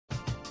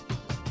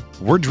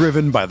We're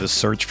driven by the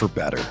search for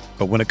better.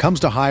 But when it comes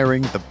to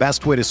hiring, the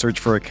best way to search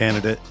for a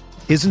candidate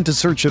isn't to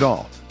search at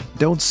all.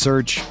 Don't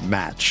search,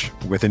 match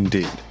with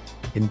Indeed.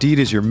 Indeed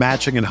is your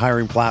matching and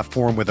hiring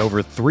platform with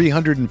over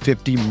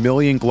 350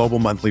 million global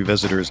monthly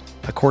visitors,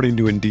 according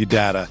to Indeed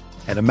data,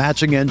 and a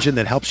matching engine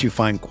that helps you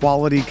find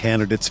quality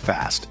candidates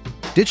fast.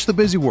 Ditch the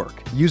busy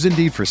work. Use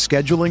Indeed for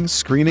scheduling,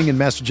 screening, and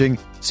messaging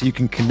so you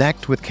can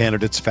connect with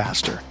candidates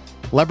faster.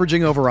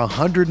 Leveraging over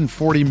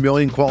 140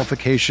 million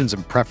qualifications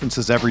and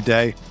preferences every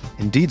day,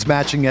 Indeed's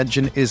matching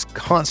engine is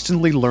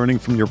constantly learning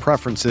from your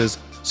preferences,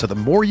 so the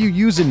more you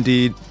use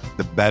Indeed,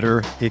 the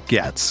better it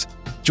gets.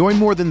 Join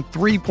more than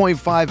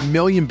 3.5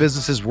 million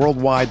businesses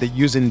worldwide that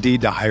use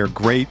Indeed to hire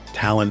great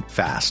talent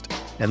fast.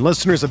 And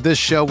listeners of this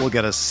show will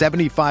get a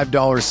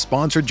 $75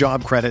 sponsored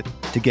job credit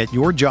to get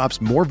your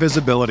jobs more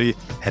visibility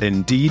at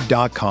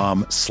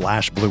Indeed.com/Blue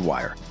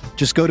Wire.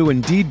 Just go to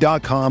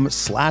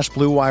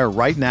Indeed.com/Blue Wire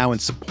right now and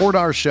support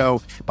our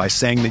show by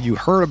saying that you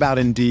heard about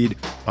Indeed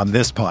on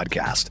this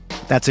podcast.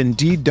 That's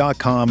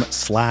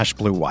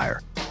Indeed.com/Blue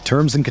Wire.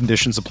 Terms and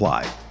conditions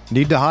apply.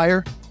 Need to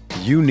hire?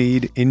 You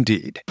need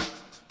Indeed.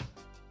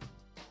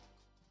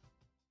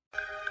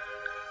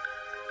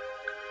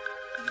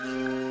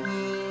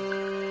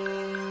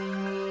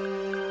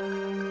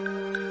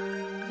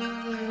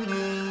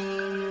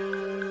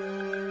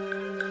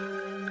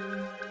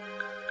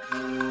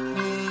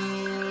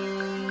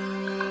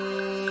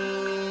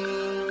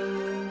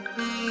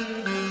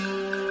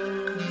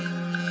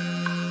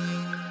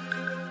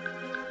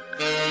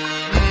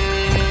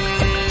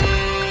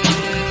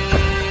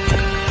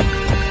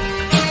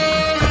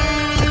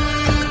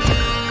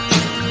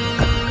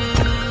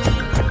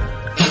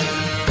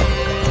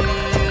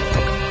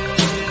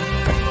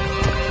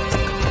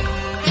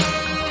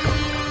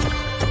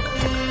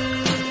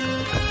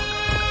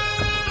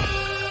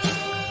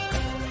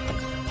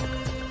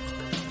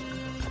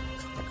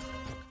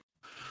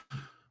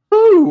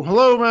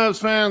 Hello, Mavs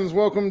fans.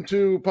 Welcome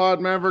to Pod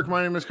Maverick.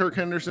 My name is Kirk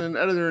Henderson,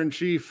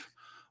 editor-in-chief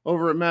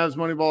over at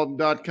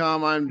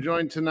MavsMoneyball.com. I'm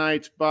joined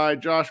tonight by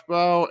Josh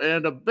Bowe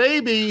and a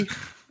baby.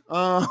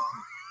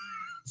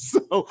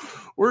 So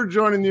we're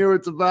joining you.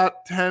 It's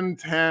about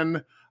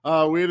 10:10.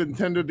 We had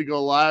intended to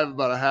go live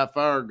about a half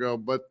hour ago,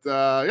 but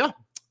yeah,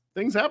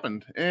 things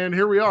happened, and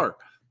here we are.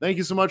 Thank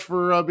you so much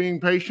for being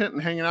patient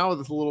and hanging out with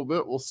us a little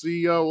bit. We'll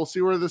see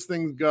where this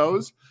thing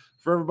goes.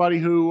 For everybody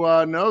who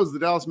knows, the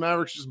Dallas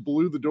Mavericks just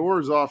blew the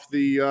doors off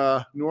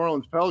the New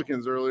Orleans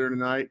Pelicans earlier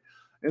tonight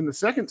in the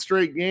second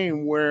straight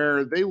game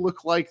where they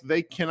look like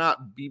they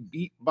cannot be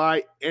beat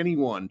by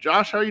anyone.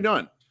 Josh, how are you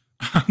doing?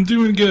 I'm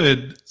doing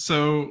good.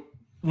 So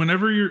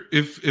whenever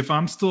if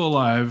I'm still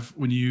alive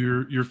when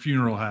your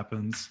funeral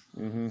happens,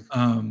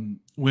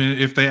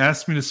 if they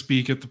ask me to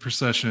speak at the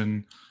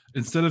procession,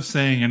 instead of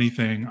saying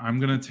anything, I'm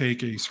going to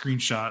take a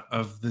screenshot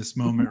of this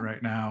moment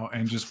right now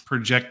and just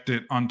project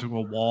it onto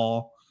a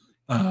wall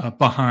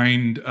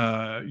behind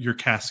your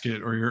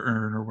casket or your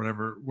urn or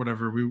whatever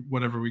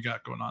we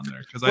got going on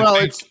there, because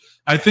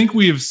I think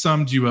we have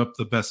summed you up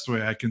the best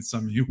way I can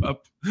sum you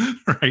up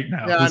right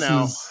now.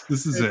 Yeah,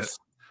 this is it.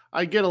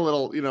 I get a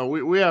little,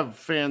 we have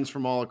fans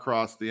from all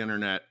across the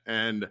internet,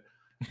 and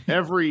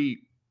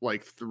every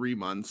 3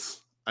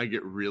 months I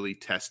get really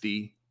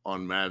testy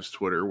on Mavs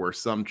Twitter where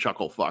some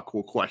chuckle fuck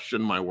will question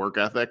my work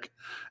ethic.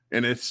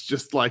 And it's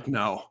just like,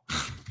 no,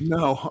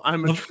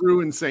 I'm a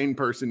true insane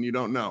person. You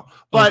don't know.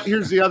 But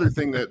here's the other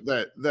thing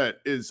that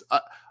is,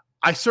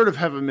 I sort of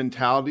have a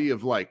mentality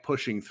of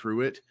pushing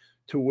through it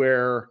to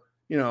where,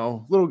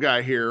 little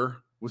guy here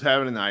was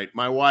having a night.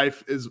 My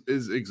wife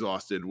is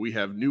exhausted. We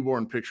have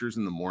newborn pictures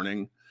in the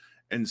morning.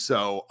 And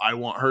so I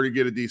want her to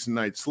get a decent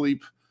night's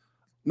sleep.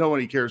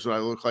 Nobody cares what I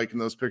look like in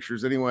those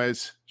pictures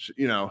anyways,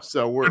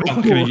 so we're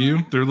looking at you.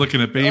 They're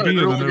looking at baby, they're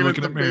and then they're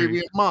looking at baby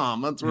and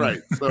mom. That's right.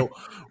 So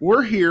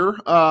we're here.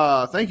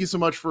 Thank you so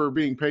much for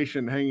being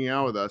patient and hanging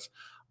out with us.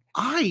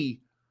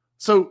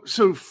 So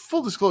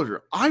full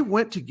disclosure, I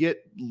went to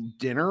get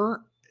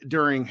dinner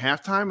during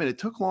halftime and it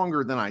took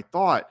longer than I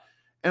thought.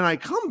 And I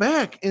come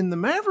back and the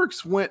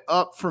Mavericks went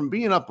up from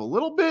being up a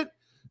little bit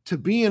to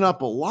being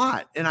up a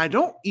lot. And I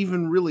don't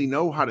even really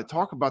know how to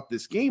talk about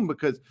this game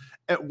because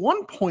at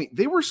one point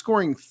they were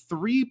scoring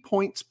 3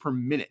 points per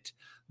minute.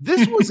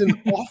 This was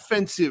an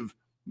offensive,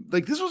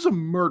 this was a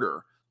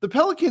murder. The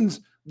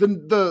Pelicans,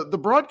 the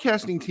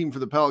broadcasting team for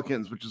the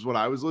Pelicans, which is what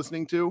I was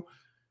listening to,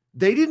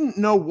 they didn't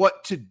know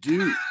what to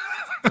do.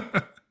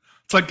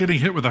 It's like getting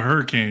hit with a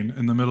hurricane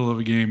in the middle of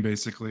a game,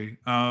 basically.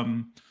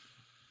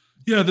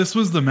 Yeah, this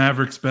was the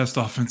Mavericks' best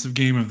offensive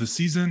game of the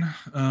season.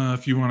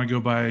 If you want to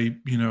go by,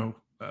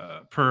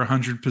 per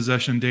 100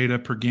 possession data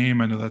per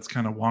game. I know that's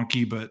kind of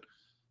wonky, but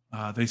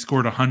they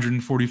scored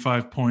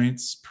 145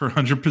 points per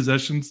 100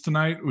 possessions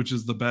tonight, which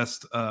is the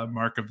best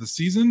mark of the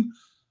season.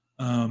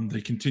 They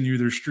continue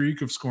their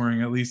streak of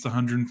scoring at least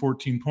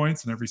 114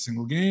 points in every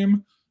single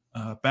game.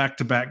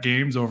 Back-to-back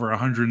games over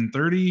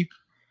 130.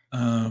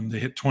 They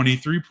hit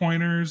 23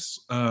 pointers.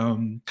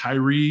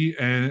 Kyrie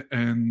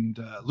and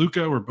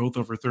Luka were both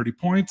over 30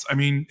 points. I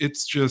mean,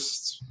 it's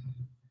just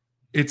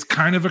it's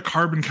kind of a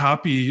carbon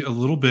copy a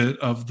little bit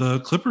of the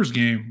Clippers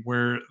game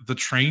where the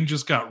train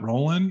just got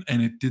rolling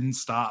and it didn't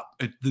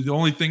stop. The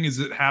only thing is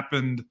it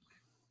happened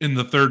in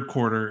the third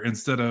quarter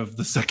instead of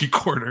the second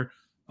quarter.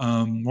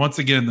 Once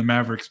again, the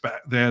Mavericks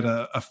they had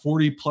a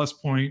 40-plus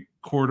point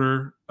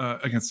quarter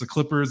against the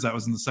Clippers. That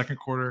was in the second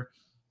quarter.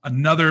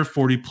 Another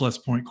 40-plus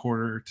point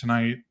quarter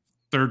tonight.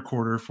 Third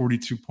quarter,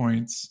 42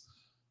 points.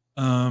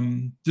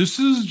 This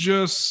is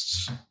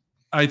just,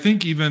 I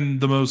think, even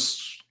the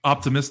most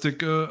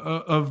optimistic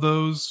of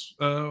those,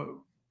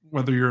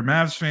 whether you're a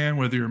Mavs fan,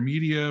 whether you're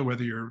media,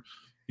 whether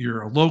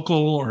you're a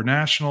local or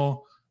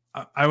national,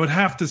 I would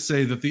have to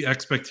say that the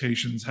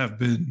expectations have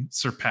been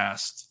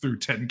surpassed through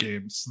 10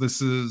 games.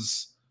 This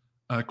is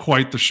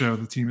quite the show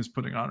the team is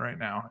putting on right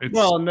now. And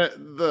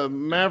the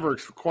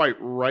Mavericks quite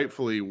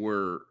rightfully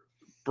were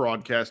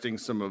broadcasting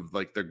some of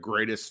like the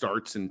greatest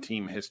starts in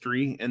team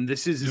history, and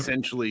this is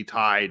essentially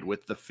tied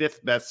with the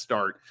 5th best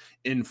start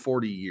in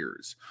 40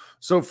 years.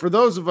 So for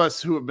those of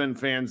us who have been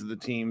fans of the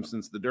team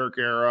since the Dirk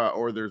era,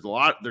 or there's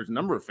a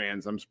number of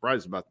fans, I'm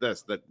surprised about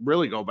this, that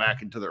really go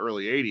back into the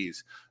early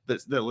 80s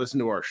that listen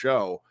to our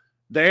show,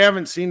 they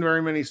haven't seen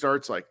very many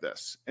starts like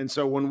this. And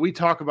so when we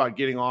talk about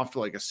getting off to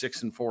like a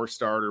 6-4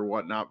 start or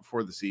whatnot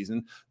before the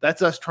season,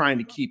 that's us trying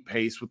to keep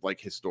pace with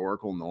like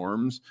historical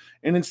norms.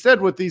 And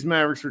instead, what these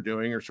Mavericks are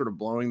doing are sort of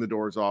blowing the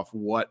doors off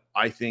what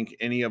I think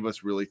any of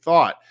us really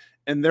thought.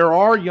 And there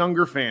are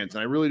younger fans,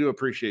 and I really do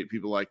appreciate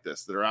people like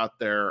this that are out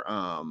there.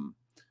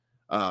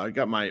 I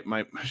got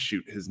my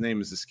shoot, his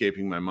name is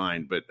escaping my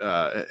mind, but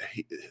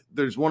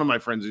there's one of my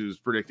friends who's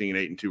predicting an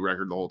 8-2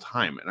 record the whole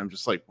time. And I'm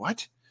just like,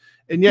 what?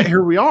 And yet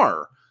here we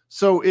are.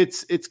 So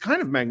it's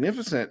kind of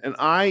magnificent. And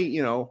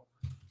I'm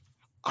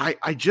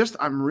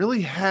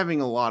really having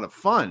a lot of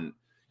fun,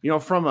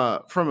 from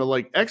a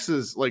like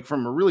X's, like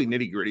from a really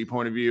nitty gritty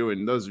point of view.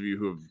 And those of you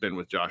who have been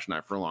with Josh and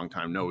I for a long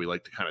time know we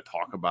like to kind of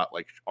talk about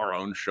like our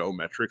own show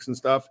metrics and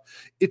stuff.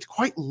 It's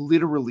quite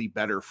literally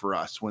better for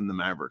us when the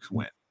Mavericks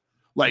win.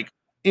 Like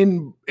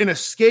in a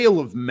scale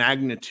of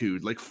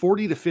magnitude, like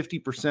 40 to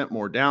 50%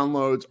 more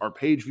downloads, our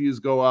page views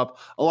go up.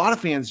 A lot of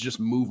fans just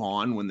move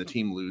on when the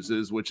team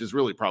loses, which is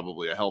really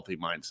probably a healthy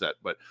mindset.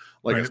 But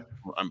like right.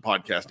 I'm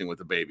podcasting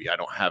with a baby. I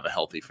don't have a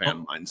healthy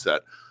fan mindset.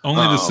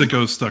 Only the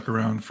sickos stuck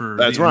around for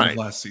the end of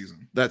last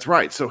season. That's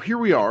right. So here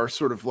we are,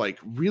 sort of like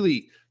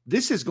really,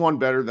 this has gone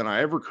better than I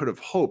ever could have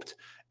hoped.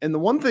 And the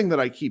one thing that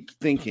I keep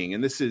thinking,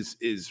 and this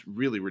is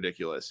really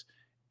ridiculous,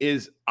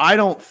 is I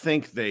don't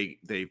think they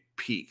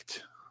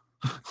peaked.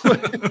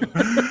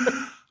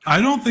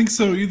 I don't think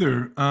so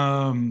either.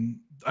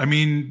 I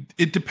mean,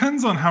 it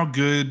depends on how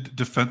good,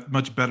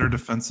 much better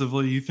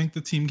defensively you think the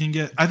team can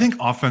get. I think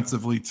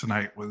offensively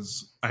tonight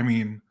was, I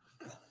mean,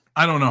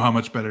 I don't know how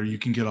much better you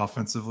can get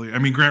offensively. I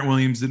mean, Grant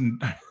Williams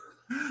didn't,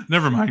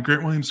 never mind.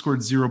 Grant Williams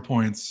scored 0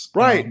 points.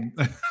 Right.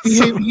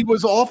 He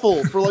was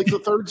awful for like the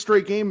 3rd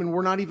straight game, and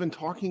we're not even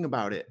talking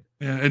about it.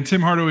 Yeah, and Tim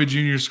Hardaway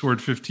Jr.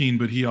 scored 15,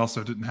 but he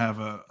also didn't have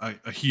a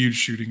huge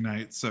shooting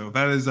night. So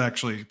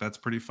that's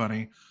pretty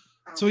funny.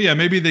 So yeah,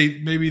 maybe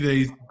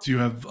they do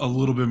have a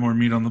little bit more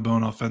meat on the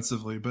bone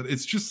offensively, but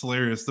it's just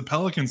hilarious. The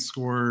Pelicans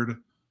scored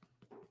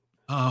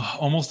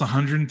almost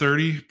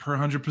 130 per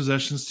 100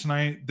 possessions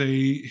tonight.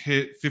 They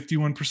hit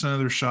 51% of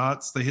their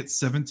shots. They hit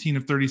 17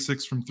 of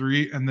 36 from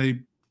 3, and they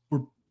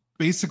were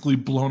basically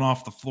blown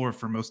off the floor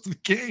for most of the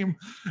game,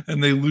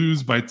 and they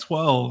lose by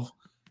 12.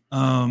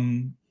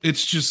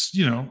 It's just,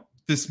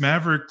 this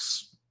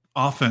Mavericks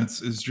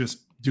offense is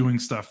just doing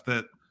stuff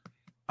that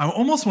I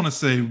almost want to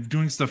say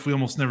doing stuff we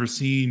almost never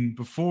seen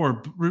before.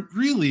 But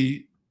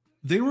really,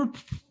 they were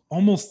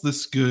almost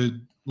this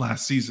good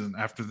last season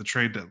after the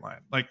trade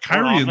deadline. Like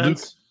Kyrie and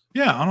Luka.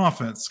 Yeah, on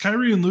offense.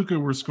 Kyrie and Luka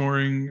were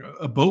scoring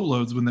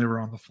boatloads when they were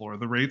on the floor.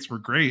 The rates were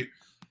great.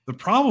 The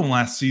problem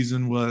last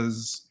season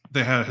was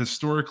they had a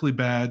historically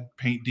bad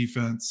paint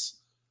defense,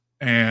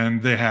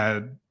 and they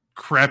had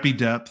crappy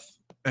depth,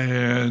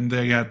 and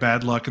they got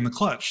bad luck in the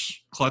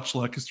clutch. Clutch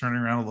luck is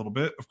turning around a little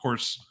bit. Of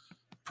course,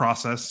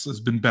 process has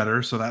been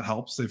better, so that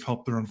helps. They've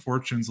helped their own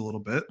fortunes a little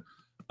bit.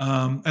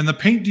 And the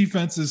paint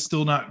defense is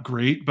still not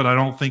great, but I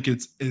don't think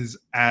it's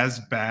as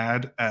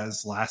bad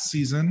as last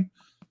season.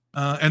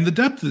 And the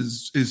depth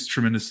is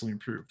tremendously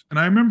improved. And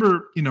I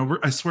remember,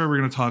 I swear we're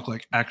going to talk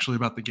like actually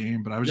about the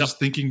game, but I was just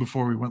thinking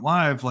before we went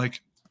live, like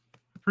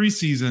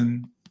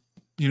preseason,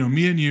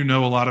 me and you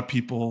know a lot of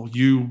people,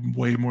 you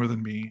way more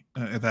than me,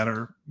 that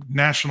are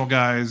national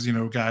guys,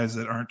 guys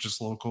that aren't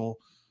just local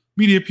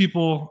media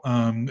people.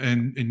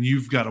 And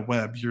you've got a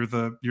web. You're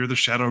the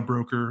shadow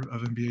broker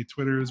of NBA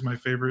Twitter is my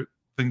favorite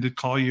thing to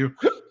call you.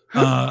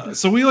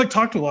 So we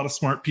talk to a lot of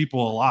smart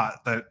people a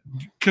lot, that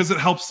because it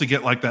helps to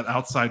get like that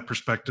outside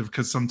perspective,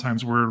 because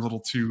sometimes we're a little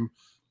too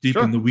deep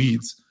in the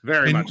weeds.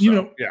 Very much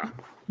so. Yeah.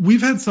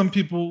 We've had some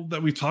people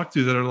that we talked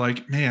to that are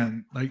like,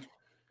 man, like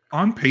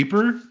on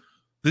paper,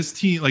 this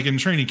team, like in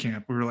training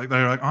camp, they're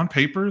like on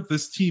paper,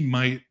 this team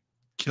might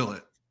kill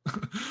it.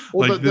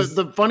 Well,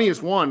 the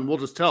funniest one, we'll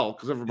just tell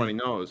because everybody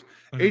knows.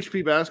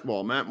 HP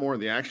Basketball, Matt Moore,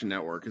 the Action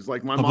Network, is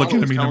like my Public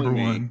mom was Enemy telling number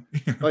me, one.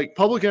 like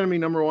Public Enemy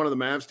number one of the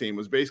Mavs team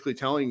was basically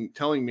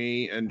telling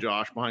me and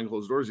Josh behind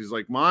closed doors. He's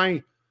like,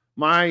 my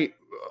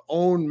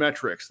own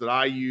metrics that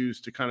I use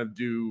to kind of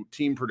do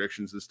team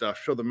predictions and stuff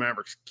show the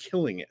Mavericks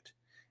killing it.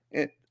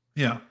 And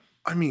yeah,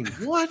 I mean,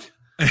 what?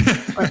 And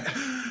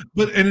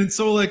it's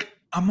so like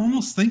I'm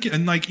almost thinking,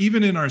 and like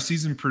even in our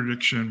season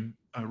prediction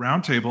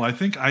roundtable, I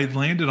think I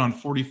landed on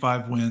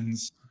 45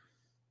 wins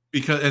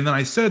and then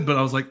I said, but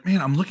I was like,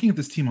 man, I'm looking at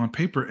this team on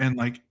paper and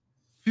like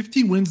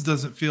 50 wins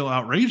doesn't feel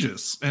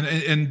outrageous.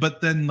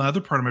 But then the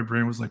other part of my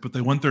brain was like, but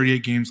they won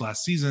 38 games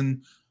last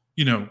season.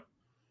 You know,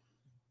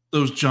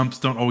 those jumps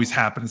don't always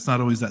happen. It's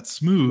not always that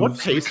smooth. What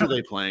pace are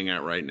they playing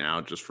at right now,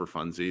 just for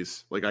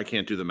funsies? Like, I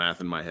can't do the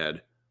math in my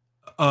head.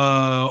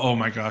 Oh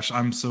my gosh,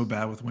 I'm so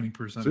bad with winning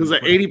percentage. So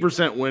it's an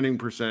 80% winning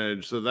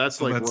percentage. So that's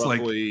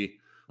roughly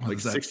like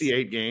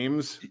 68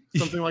 games,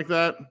 something like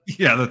that.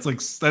 Yeah,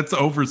 that's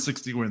over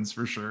 60 wins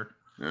for sure.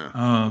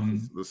 Yeah.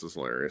 This is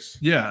hilarious.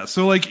 Yeah.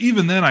 So like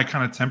even then I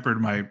kind of tempered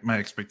my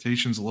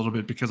expectations a little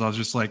bit because I was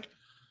just like,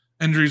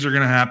 injuries are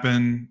gonna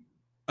happen.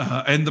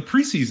 And the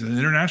preseason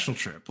international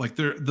trip, like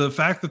the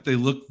fact that they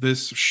look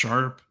this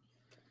sharp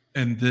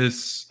and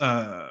this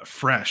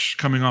fresh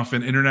coming off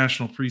an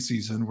international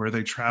preseason where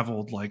they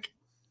traveled like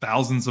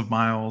thousands of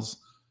miles.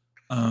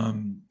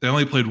 They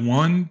only played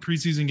one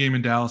preseason game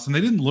in Dallas and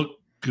they didn't look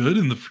good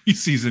in the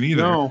preseason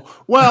either. No.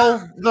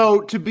 Well,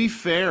 though, to be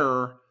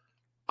fair,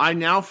 I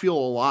now feel a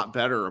lot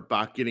better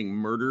about getting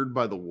murdered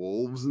by the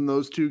Wolves in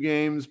those two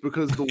games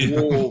because the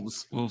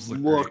Wolves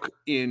look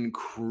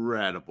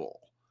incredible.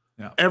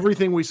 Yeah.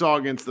 Everything we saw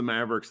against the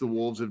Mavericks, the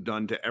Wolves have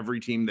done to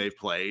every team they've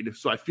played.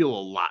 So I feel a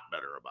lot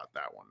better about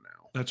that one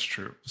now. That's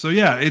true. So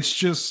yeah, it's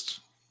just,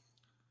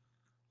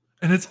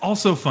 and it's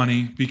also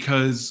funny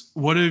because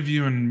what have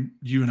you and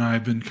I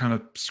have been kind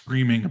of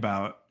screaming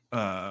about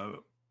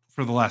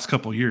for the last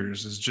couple of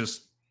years is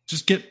just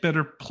get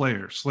better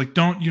players. Like you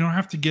don't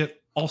have to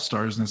get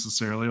all-stars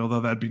necessarily, although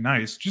that'd be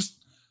nice.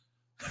 Just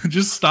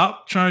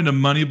stop trying to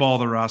moneyball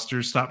the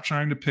roster. Stop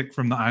trying to pick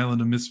from the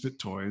island of misfit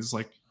toys.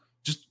 Like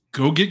just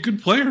go get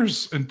good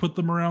players and put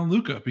them around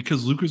Luka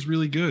because Luka's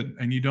really good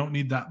and you don't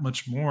need that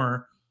much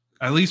more,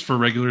 at least for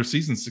regular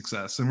season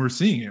success. And we're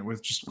seeing it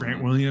with just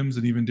Grant Williams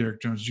and even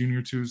Derek Jones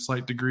Jr. to a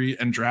slight degree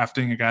and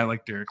drafting a guy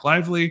like Derek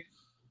Lively.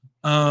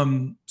 I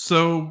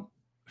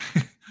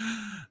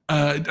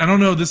don't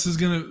know. This is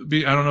going to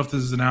be, I don't know if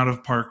this is an out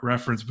of park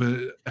reference, but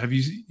have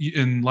you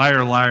in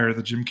Liar Liar,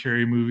 the Jim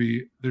Carrey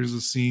movie, there's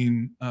a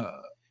scene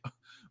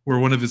where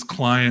one of his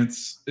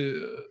clients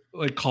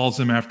like calls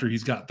him after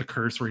he's got the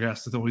curse where he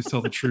has to always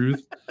tell the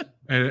truth.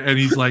 And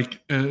he's like,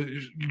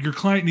 your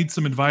client needs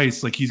some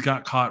advice. Like he's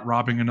got caught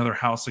robbing another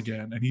house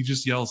again. And he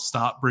just yells,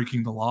 stop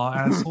breaking the law,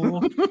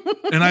 asshole.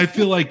 And I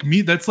feel like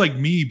that's like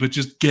me, but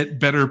just get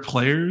better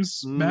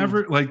players,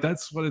 Maverick. Like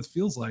that's what it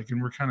feels like.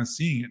 And we're kind of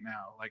seeing it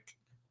now. Like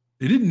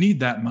they didn't need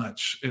that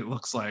much. It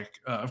looks like,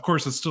 of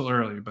course it's still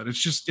early, but it's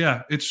just,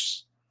 yeah,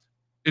 it's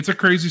a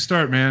crazy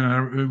start,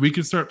 man. We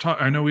could start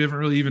talking. I know we haven't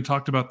really even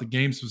talked about the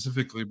game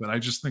specifically, but I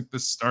just think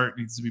this start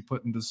needs to be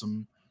put into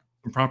some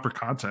proper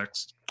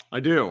context. I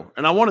do.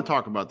 And I want to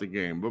talk about the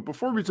game. But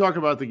before we talk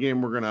about the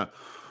game, we're going to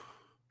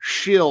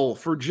shill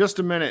for just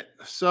a minute.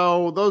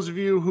 So those of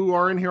you who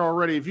are in here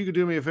already, if you could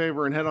do me a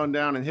favor and head on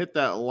down and hit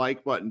that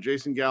like button.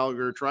 Jason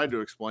Gallagher tried to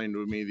explain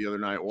to me the other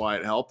night why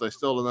it helped. I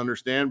still don't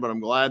understand, but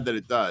I'm glad that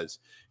it does.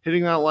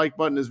 Hitting that like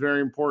button is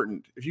very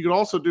important. If you could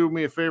also do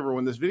me a favor,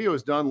 when this video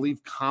is done,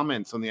 leave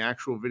comments on the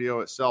actual video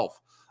itself.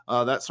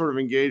 That sort of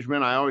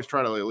engagement, I always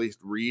try to at least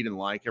read and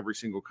like every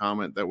single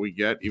comment that we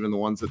get, even the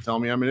ones that tell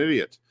me I'm an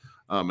idiot.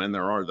 And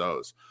there are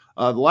those.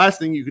 The last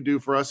thing you could do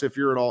for us, if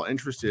you're at all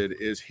interested,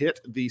 is hit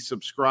the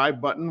subscribe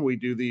button. We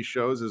do these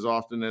shows as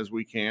often as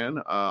we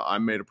can. I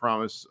made a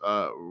promise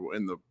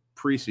in the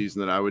preseason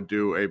that I would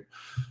do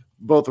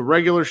both a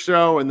regular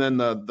show and then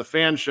the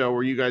fan show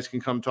where you guys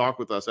can come talk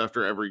with us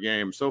after every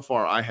game. So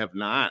far, I have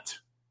not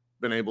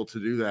been able to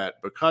do that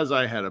because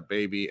I had a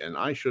baby and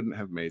I shouldn't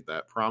have made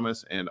that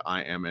promise and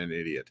I am an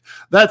idiot.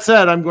 That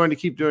said, I'm going to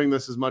keep doing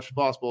this as much as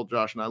possible,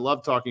 Josh, and I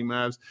love talking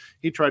Mavs.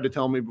 He tried to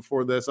tell me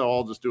before this,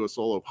 I'll just do a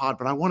solo pod,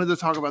 but I wanted to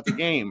talk about the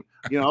game.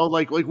 You know,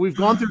 like we've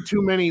gone through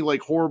too many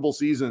like horrible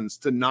seasons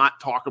to not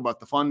talk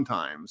about the fun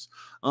times.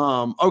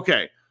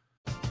 Okay.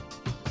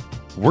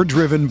 We're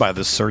driven by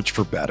the search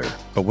for better,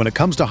 but when it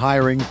comes to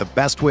hiring, the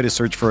best way to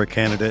search for a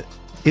candidate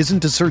isn't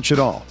to search at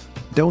all.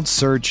 Don't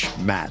search,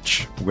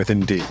 match with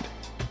Indeed.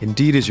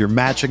 Indeed is your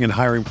matching and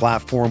hiring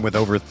platform with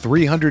over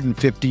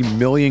 350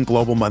 million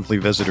global monthly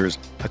visitors,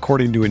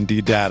 according to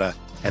Indeed data,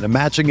 and a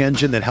matching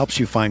engine that helps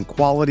you find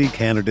quality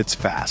candidates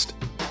fast.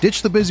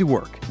 Ditch the busy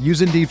work.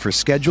 Use Indeed for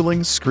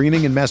scheduling,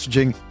 screening, and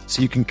messaging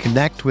so you can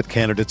connect with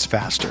candidates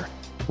faster.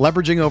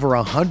 Leveraging over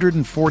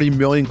 140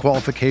 million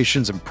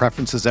qualifications and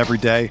preferences every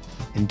day,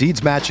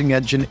 Indeed's matching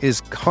engine is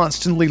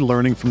constantly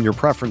learning from your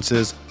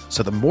preferences,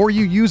 so the more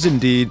you use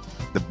Indeed,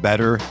 the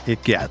better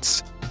it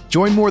gets.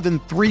 Join more than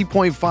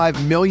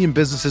 3.5 million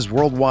businesses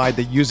worldwide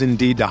that use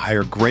Indeed to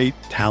hire great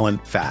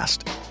talent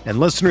fast. And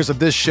listeners of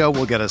this show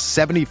will get a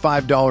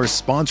 $75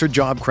 sponsored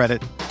job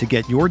credit to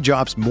get your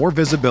jobs more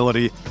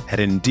visibility at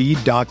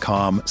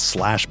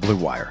Indeed.com/Blue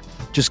Wire.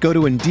 Just go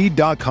to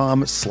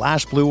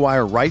Indeed.com/Blue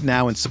Wire right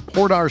now and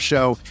support our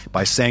show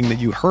by saying that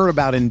you heard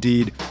about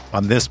Indeed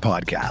on this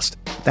podcast.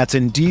 That's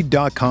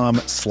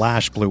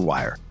Indeed.com/Blue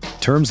Wire.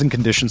 Terms and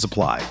conditions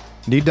apply.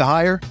 Need to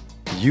hire?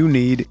 You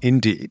need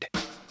Indeed.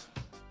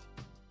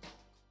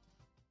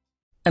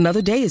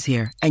 Another day is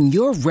here, and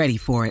you're ready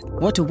for it.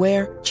 What to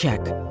wear? Check.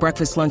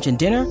 Breakfast, lunch, and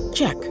dinner?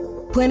 Check.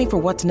 Planning for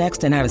what's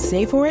next and how to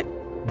save for it?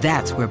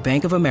 That's where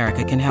Bank of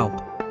America can help.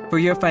 For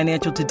your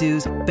financial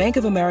to-dos, Bank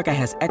of America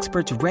has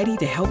experts ready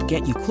to help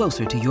get you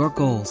closer to your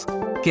goals.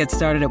 Get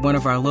started at one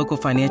of our local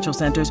financial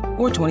centers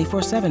or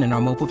 24/7 in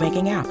our mobile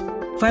banking app.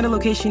 Find a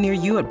location near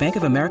you at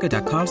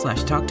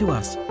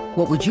bankofamerica.com/talktous.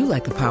 What would you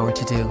like the power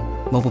to do?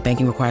 Mobile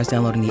banking requires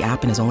downloading the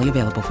app and is only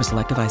available for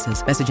select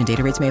devices. Message and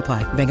data rates may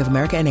apply. Bank of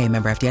America N.A.,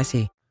 member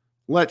FDIC.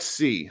 Let's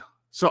see.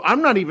 So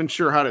I'm not even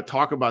sure how to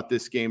talk about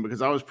this game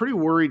because I was pretty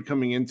worried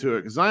coming into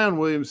it because Zion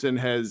Williamson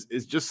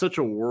is just such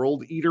a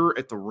world eater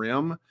at the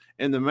rim,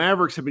 and the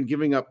Mavericks have been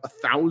giving up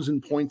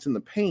 1,000 points in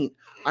the paint.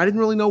 I didn't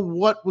really know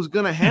what was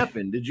going to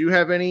happen. Did you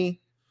have any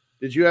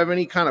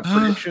kind of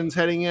predictions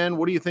heading in?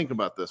 What do you think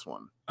about this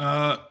one?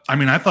 I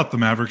mean, I thought the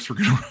Mavericks were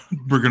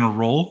gonna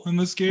roll in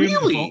this game.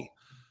 Really?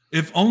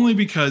 If only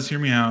because, hear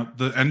me out,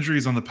 the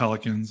injuries on the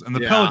Pelicans, and the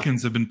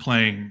Pelicans have been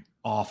playing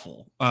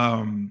awful.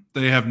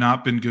 They have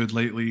not been good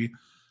lately,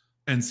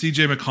 and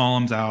CJ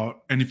McCollum's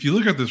out. And if you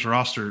look at this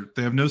roster,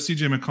 they have no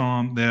CJ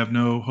McCollum, they have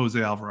no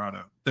Jose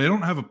Alvarado. They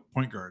don't have a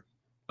point guard.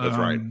 That's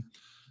right.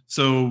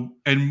 So,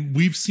 and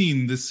we've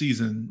seen this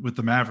season with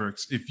the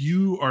Mavericks, if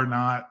you are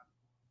not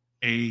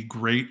a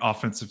great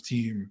offensive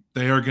team,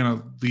 they are going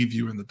to leave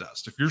you in the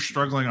dust. If you're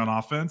struggling on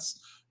offense,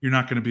 you're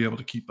not going to be able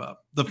to keep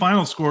up. The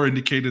final score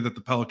indicated that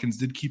the Pelicans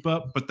did keep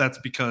up, but that's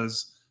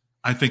because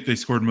I think they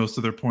scored most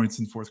of their points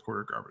in fourth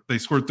quarter garbage. They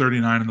scored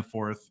 39 in the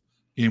fourth.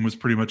 Game was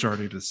pretty much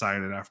already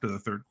decided after the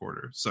third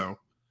quarter. So,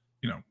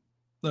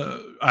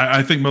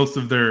 I think most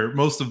of their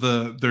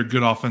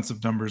good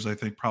offensive numbers, I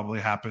think, probably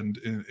happened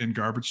in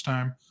garbage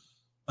time.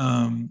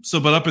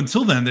 But up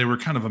until then, they were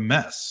kind of a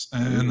mess.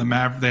 And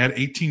they had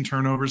 18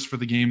 turnovers for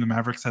the game. The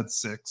Mavericks had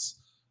 6.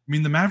 I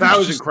mean, the Mavericks, that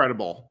was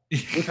incredible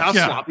with how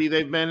sloppy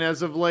they've been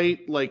as of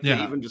late.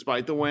 Even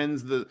despite the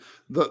wins,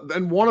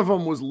 and one of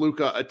them was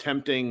Luka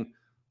attempting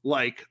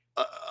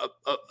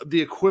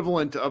the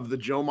equivalent of the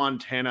Joe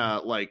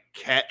Montana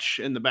catch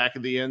in the back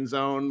of the end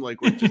zone,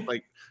 with just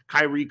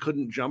Kyrie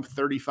couldn't jump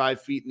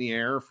 35 feet in the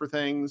air for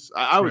things.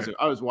 I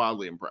was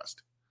wildly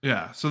impressed.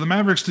 Yeah, so the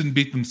Mavericks didn't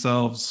beat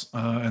themselves,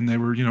 and they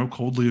were,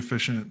 coldly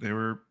efficient. They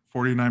were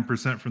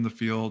 49% from the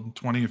field,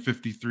 20 of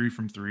 53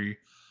 from 3.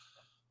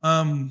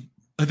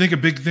 I think a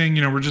big thing,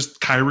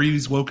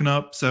 Kyrie's woken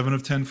up 7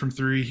 of 10 from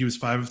 3. He was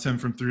 5 of 10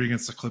 from 3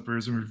 against the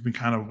Clippers, and we've been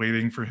kind of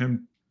waiting for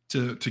him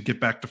to get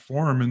back to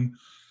form. And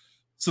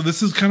so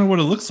this is kind of what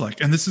it looks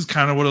like, and this is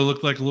kind of what it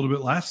looked like a little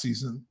bit last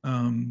season.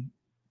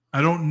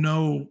 I don't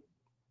know.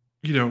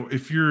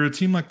 If you're a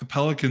team like the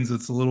Pelicans,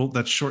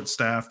 that's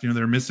short-staffed.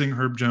 They're missing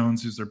Herb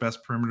Jones, who's their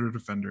best perimeter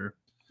defender.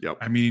 Yep.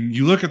 I mean,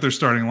 you look at their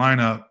starting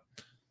lineup: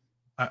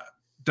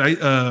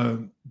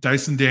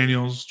 Dyson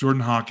Daniels,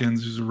 Jordan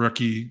Hawkins, who's a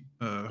rookie,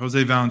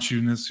 Jose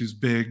Valanciunas, who's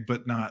big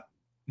but not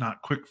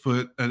quick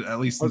foot, at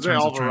least Jose in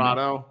terms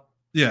Alvarado.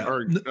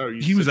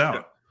 He was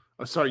out.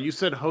 Sorry, you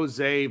said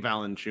Jose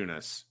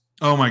Valanciunas.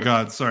 Oh my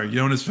God, sorry,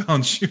 Jonas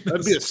Valanciunas.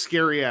 That'd be a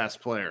scary ass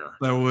player.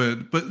 That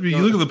would. But you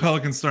look at the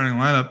Pelicans starting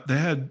lineup; they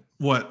had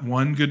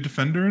one good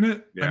defender in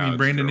it. Yeah, I mean,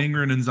 Brandon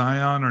Ingram and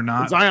Zion are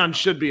not. Zion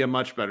should be a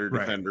much better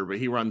defender, but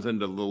he runs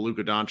into the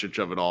Luka Doncic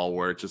of it all,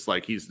 where it's just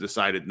he's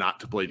decided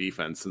not to play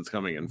defense since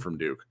coming in from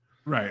Duke.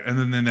 Right, and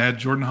then they had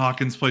Jordan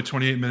Hawkins play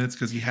 28 minutes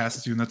because he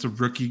has to, and that's a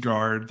rookie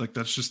guard.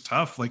 That's just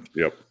tough.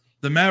 Yep.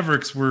 The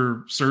Mavericks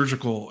were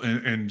surgical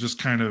and just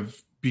kind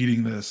of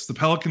beating this. The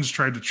Pelicans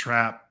tried to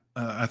trap.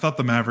 I thought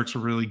the Mavericks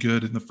were really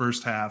good in the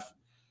first half.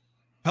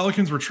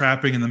 Pelicans were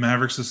trapping, and the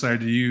Mavericks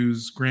decided to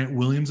use Grant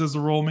Williams as the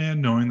roll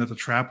man, knowing that the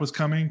trap was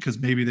coming, because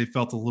maybe they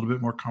felt a little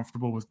bit more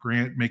comfortable with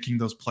Grant making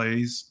those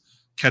plays,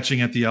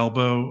 catching at the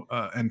elbow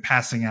and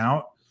passing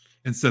out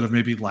instead of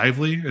maybe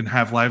Lively, and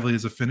have Lively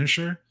as a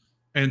finisher.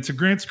 And to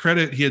Grant's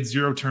credit, he had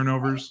 0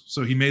 turnovers,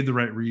 so he made the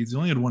right reads. He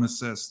only had 1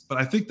 assist, but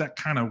I think that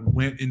kind of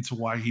went into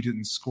why he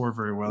didn't score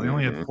very well. He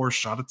only had 4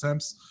 shot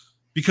attempts.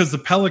 Because the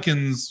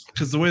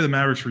way the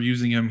Mavericks were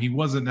using him, he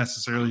wasn't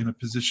necessarily in a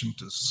position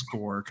to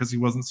score because he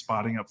wasn't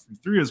spotting up from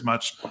 3 as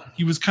much.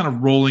 He was kind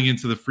of rolling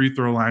into the free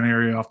throw line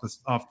area off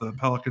the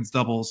Pelicans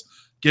doubles,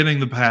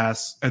 getting the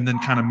pass, and then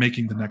kind of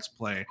making the next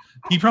play.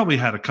 He probably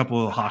had a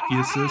couple of hockey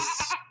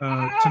assists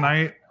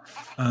tonight,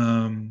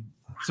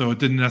 so it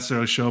didn't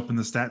necessarily show up in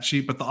the stat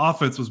sheet. But the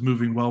offense was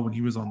moving well when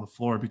he was on the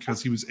floor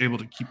because he was able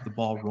to keep the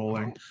ball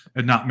rolling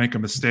and not make a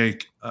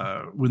mistake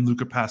when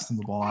Luka passed him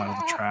the ball out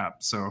of the trap.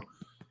 So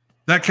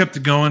that kept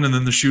it going, and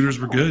then the shooters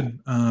were good.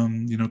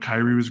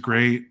 Kyrie was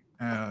great.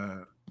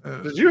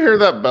 Did you hear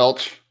that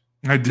belch?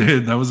 I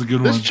did. That was a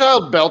good one. This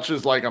child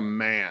belches like a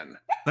man.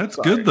 That's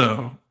good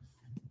though.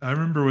 I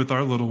remember with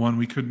our little one,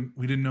 we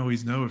didn't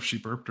always know if she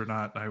burped or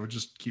not. I would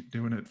just keep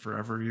doing it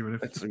forever, even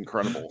if it's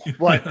incredible.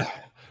 But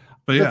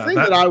yeah, the thing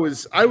that I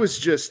was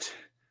just,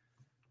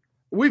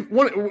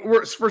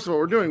 first of all,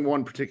 we're doing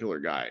one particular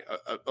guy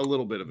a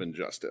little bit of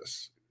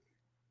injustice.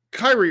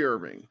 Kyrie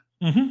Irving.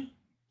 Mm-hmm.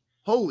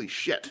 Holy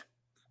shit.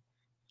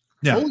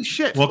 Yeah. Holy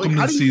shit. Welcome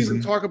to how the do you season.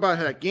 even talk about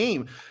that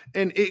game?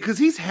 And because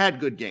he's had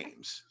good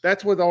games.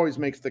 That's what always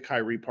makes the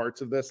Kyrie parts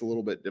of this a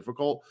little bit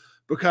difficult,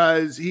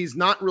 because he's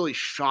not really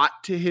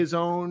shot to his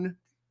own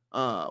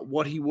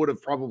what he would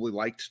have probably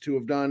liked to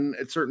have done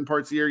at certain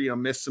parts of the year.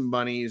 Missed some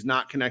bunnies,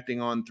 not connecting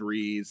on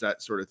threes,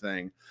 that sort of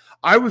thing.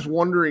 I was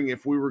wondering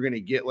if we were going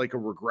to get like a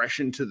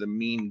regression to the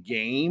mean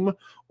game,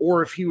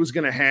 or if he was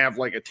going to have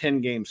like a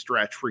 10-game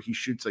stretch where he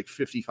shoots like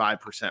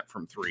 55%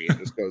 from three and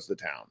just goes to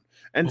town.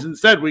 And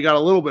instead, we got a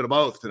little bit of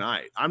both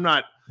tonight. I'm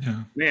not,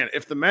 man,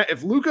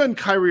 if Luka and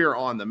Kyrie are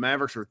on, the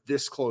Mavericks are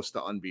this close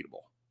to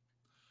unbeatable.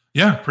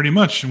 Yeah, pretty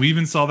much. We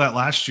even saw that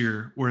last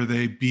year where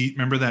they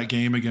remember that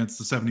game against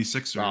the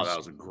 76ers? Oh, that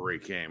was a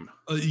great game.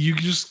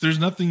 There's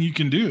nothing you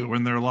can do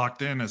when they're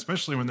locked in,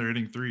 especially when they're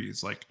hitting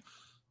threes. Like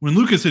when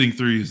Luka's hitting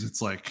threes,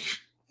 it's like,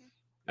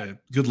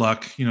 good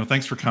luck.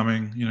 Thanks for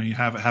coming. You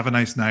have a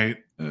nice night.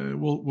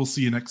 We'll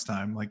see you next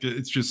time. Like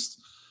it's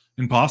just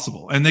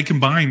impossible. And they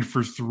combined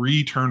for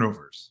 3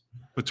 turnovers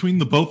between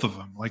the both of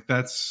them. Like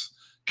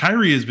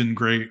Kyrie has been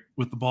great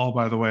with the ball,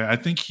 by the way. I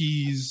think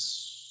he's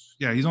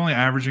only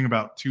averaging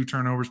about 2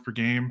 turnovers per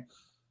game.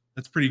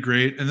 That's pretty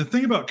great. And the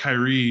thing about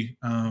Kyrie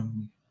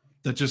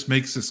that just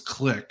makes this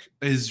click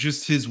is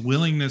just his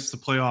willingness to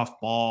play off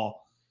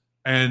ball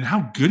and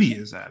how good he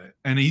is at it.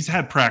 And he's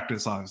had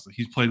practice, obviously.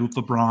 He's played with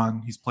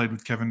LeBron. He's played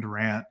with Kevin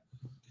Durant.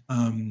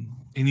 And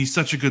he's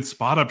such a good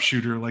spot-up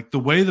shooter. Like the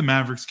way the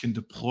Mavericks can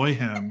deploy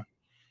him,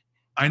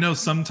 I know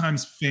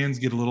sometimes fans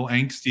get a little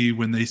angsty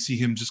when they see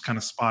him just kind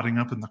of spotting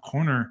up in the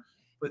corner.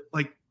 But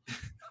like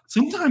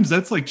sometimes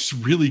that's like just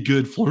really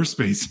good floor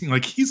spacing.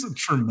 Like he's a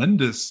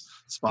tremendous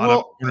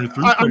spot-up corner.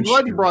 I'm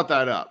glad you brought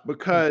that up,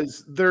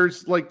 because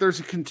there's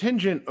a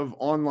contingent of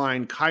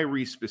online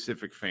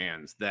Kyrie-specific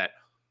fans that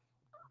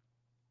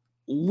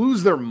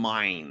lose their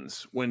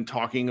minds when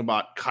talking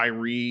about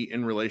Kyrie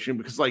in relation,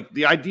 because like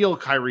the ideal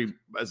Kyrie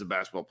as a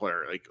basketball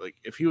player, like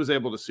if he was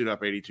able to suit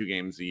up 82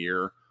 games a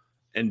year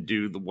and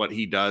do what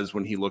he does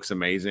when he looks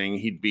amazing,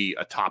 he'd be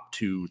a top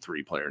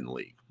 2-3 player in the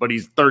league. But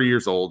he's 30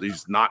 years old.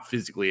 He's not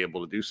physically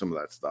able to do some of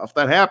that stuff.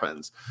 That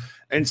happens.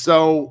 And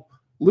so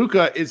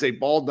Luka is a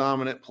ball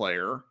dominant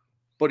player,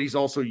 but he's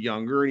also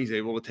younger and he's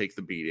able to take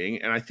the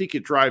beating. And I think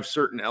it drives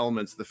certain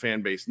elements of the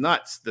fan base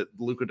nuts that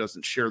Luka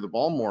doesn't share the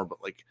ball more,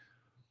 but like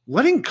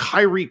letting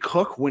Kyrie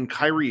cook when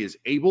Kyrie is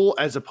able,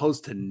 as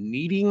opposed to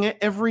needing it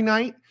every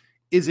night,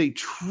 is a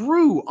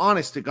true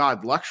honest to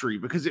God luxury,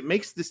 because it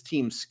makes this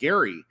team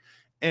scary.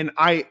 And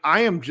I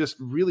am just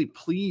really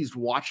pleased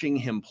watching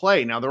him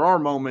play. Now, there are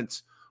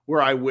moments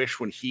where I wish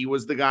when he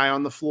was the guy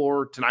on the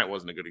floor. Tonight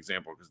wasn't a good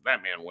example because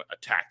that man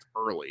attacked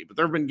early. But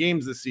there have been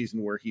games this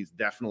season where he's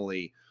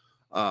definitely,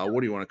 what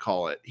do you want to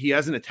call it? He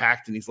hasn't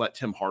attacked and he's let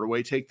Tim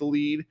Hardaway take the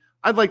lead.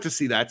 I'd like to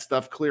see that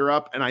stuff clear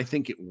up, and I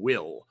think it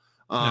will.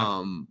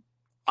 A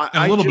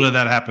little bit of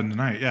that happened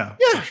tonight. Yeah,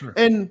 for sure.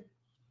 And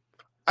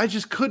I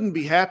just couldn't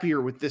be happier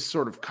with this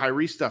sort of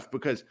Kyrie stuff,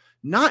 because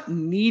not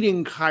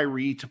needing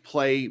Kyrie to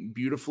play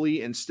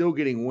beautifully and still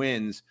getting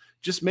wins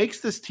just makes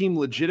this team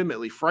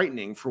legitimately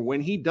frightening for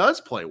when he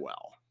does play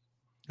well.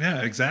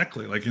 Yeah,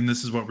 exactly. Like, and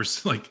this is what we're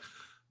like,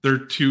 their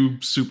 2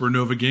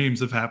 supernova games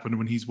have happened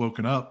when he's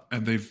woken up,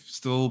 and they've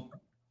still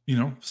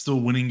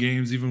winning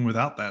games even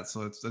without that.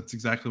 So that's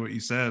exactly what you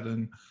said.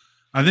 And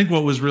I think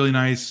what was really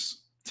nice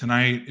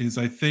tonight is,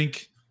 I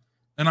think,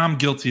 and I'm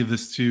guilty of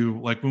this too,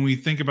 like when we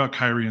think about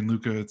Kyrie and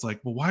Luka, it's like,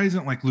 well, why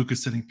isn't like Luka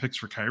sending picks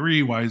for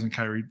Kyrie? Why isn't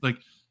Kyrie, like,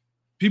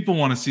 people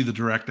want to see the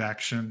direct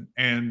action.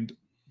 And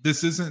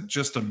this isn't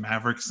just a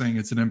Mavericks thing,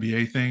 it's an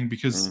NBA thing,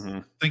 because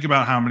think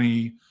about how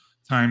many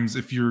times,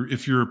 if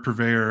you're a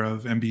purveyor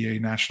of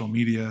NBA national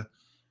media,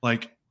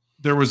 like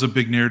there was a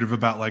big narrative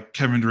about like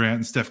Kevin Durant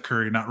and Steph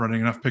Curry not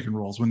running enough pick and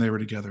rolls when they were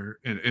together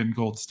in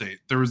Golden State.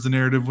 There was the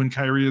narrative when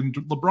Kyrie and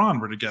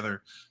LeBron were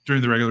together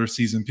during the regular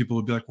season. People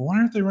would be like, well, why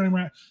aren't they running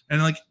around?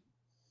 And like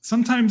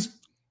sometimes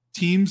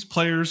teams,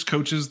 players,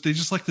 coaches, they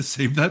just like to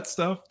save that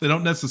stuff. They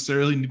don't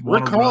necessarily want to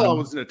run. Rick Carlisle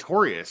was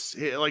notorious.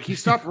 Like he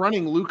stopped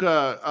running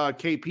Luka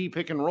KP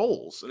pick and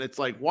rolls. And it's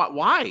like,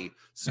 why?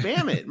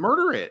 Spam it,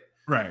 murder it.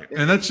 Right.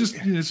 And that's just,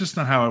 it's just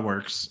not how it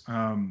works.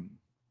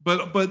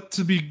 But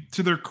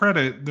to their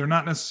credit, they're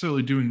not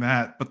necessarily doing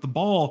that, but the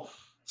ball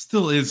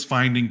still is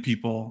finding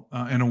people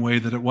in a way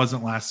that it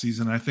wasn't last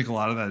season. And I think a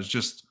lot of that is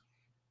just,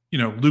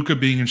 Luka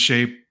being in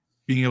shape,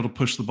 being able to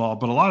push the ball,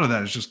 but a lot of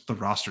that is just the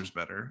roster's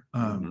better.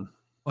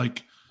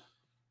 Like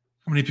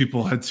how many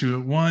people had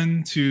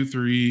 1, 2,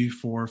 3,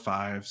 4,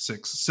 5,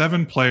 6,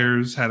 7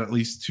 players had at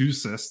least 2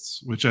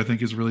 assists, which I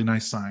think is a really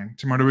nice sign.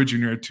 Tim Hardaway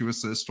Jr. had 2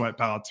 assists, Dwight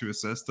Powell had 2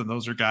 assists, and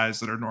those are guys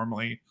that are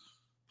normally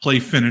play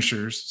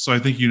finishers. So I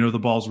think, the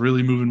ball's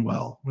really moving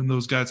well when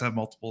those guys have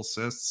multiple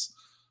assists.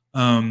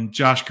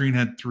 Josh Green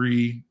had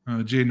 3,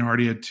 Jaden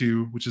Hardy had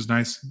 2, which is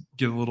nice.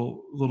 Get a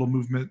little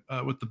movement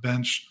with the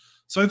bench.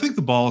 So I think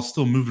the ball is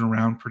still moving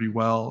around pretty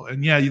well.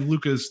 And yeah,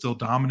 Luka is still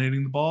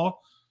dominating the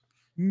ball.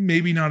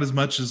 Maybe not as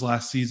much as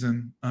last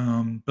season,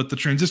 but the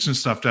transition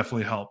stuff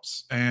definitely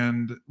helps.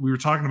 And we were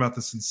talking about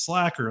this in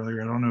Slack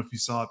earlier. I don't know if you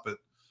saw it, but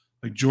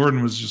like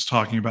Jordan was just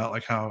talking about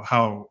like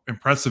how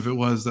impressive it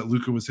was that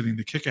Luka was hitting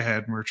the kick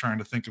ahead, and we were trying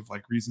to think of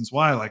like reasons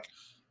why. Like,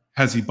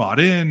 has he bought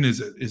in?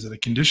 Is it a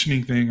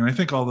conditioning thing? And I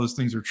think all those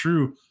things are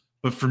true.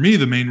 But for me,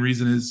 the main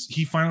reason is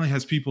he finally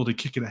has people to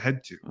kick it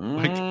ahead to.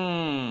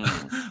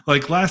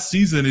 Like last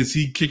season, is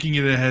he kicking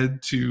it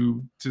ahead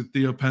to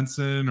Theo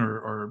Penson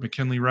or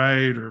McKinley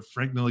Wright or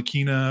Frank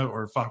Ntilikina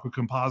or Facu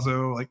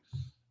Campazzo?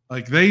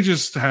 Like they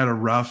just had a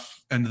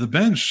rough end of the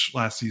bench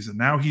last season.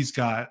 Now he's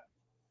got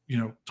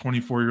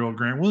 24-year-old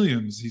Grant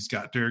Williams. He's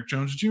got Derek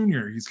Jones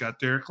Jr. He's got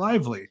Derek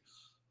Lively.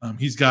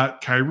 He's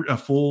got Kyrie, a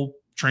full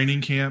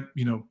training camp,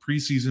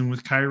 preseason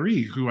with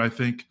Kyrie, who I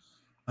think,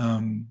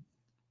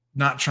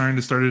 not trying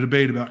to start a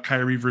debate about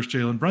Kyrie versus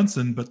Jalen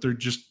Brunson, but they're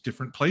just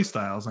different play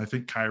styles. I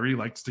think Kyrie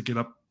likes to get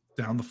up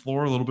down the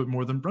floor a little bit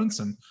more than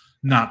Brunson.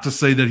 Not to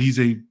say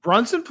that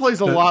Brunson plays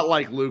a lot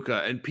like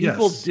Luka, and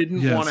people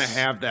didn't want to yes.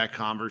 have that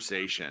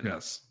conversation.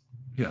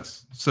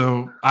 Yes.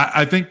 So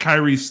I think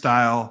Kyrie's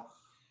style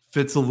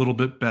fits a little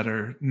bit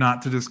better,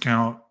 not to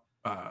discount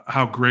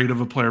how great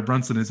of a player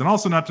Brunson is. And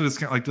also not to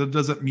discount, like, that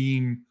doesn't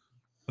mean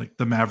like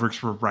the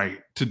Mavericks were right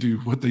to do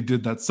what they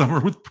did that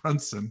summer with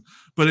Brunson,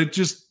 but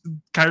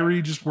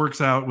Kyrie just works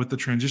out with the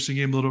transition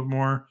game a little bit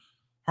more.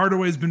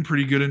 Hardaway's been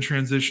pretty good in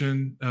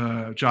transition.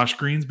 Josh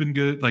Green's been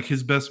good. Like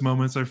his best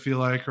moments, I feel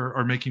like,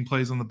 are making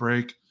plays on the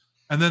break.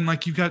 And then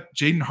like you've got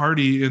Jaden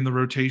Hardy in the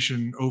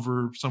rotation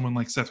over someone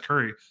like Seth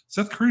Curry.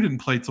 Seth Curry didn't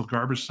play till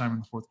garbage time in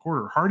the fourth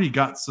quarter. Hardy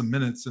got some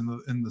minutes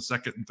in the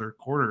second and third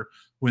quarter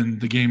when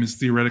the game is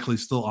theoretically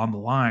still on the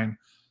line.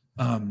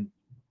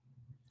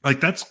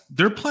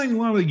 They're playing a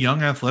lot of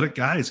young athletic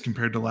guys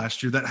compared to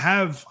last year that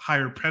have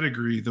higher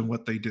pedigree than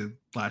what they did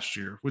last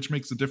year, which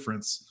makes a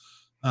difference.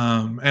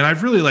 And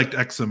I've really liked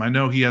Exum. I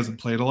know he hasn't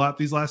played a lot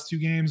these last 2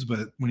 games,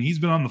 but when he's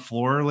been on the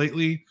floor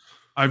lately,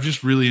 I've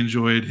just really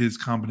enjoyed his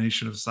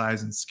combination of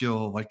size and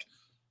skill. Like,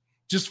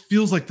 just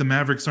feels like the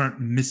Mavericks aren't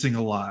missing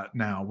a lot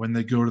now when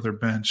they go to their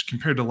bench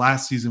compared to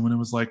last season when it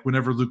was like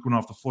whenever Luke went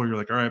off the floor, you're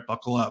like, all right,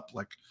 buckle up.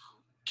 Like,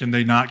 can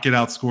they not get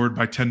outscored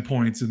by 10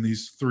 points in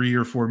these 3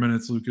 or 4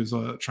 minutes Luke is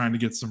trying to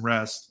get some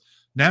rest?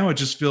 Now it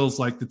just feels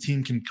like the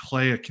team can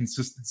play a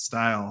consistent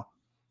style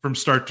from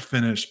start to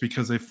finish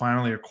because they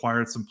finally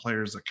acquired some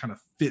players that kind of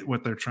fit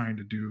what they're trying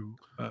to do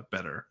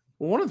better.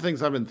 Well, one of the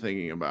things I've been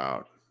thinking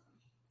about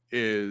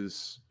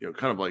is,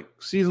 kind of like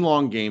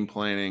season-long game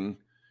planning,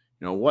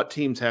 what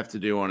teams have to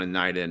do on a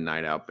night-in,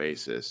 night-out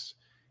basis.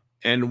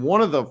 And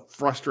one of the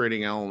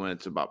frustrating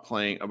elements about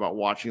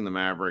watching the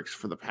Mavericks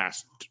for the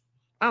past,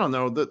 I don't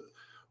know, the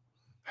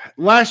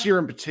last year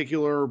in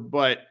particular,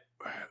 but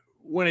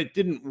when it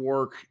didn't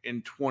work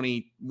in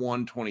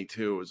 21,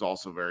 22, it was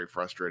also very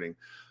frustrating.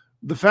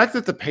 The fact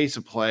that the pace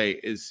of play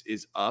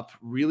is up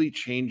really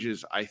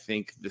changes, I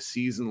think, the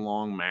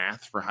season-long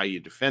math for how you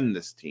defend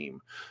this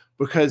team.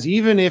 Because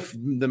even if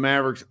the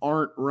Mavericks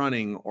aren't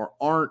running or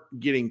aren't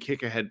getting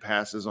kick-ahead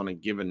passes on a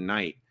given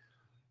night,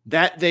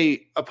 that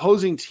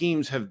opposing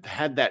teams have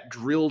had that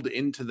drilled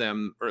into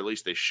them, or at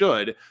least they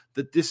should,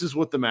 that this is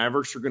what the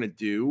Mavericks are going to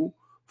do,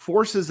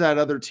 forces that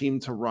other team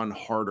to run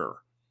harder.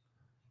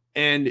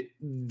 And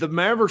the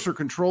Mavericks are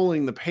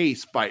controlling the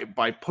pace by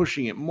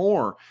pushing it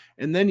more.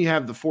 And then you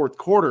have the fourth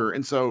quarter.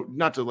 And so,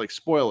 not to like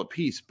spoil a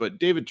piece, but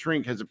David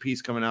Trink has a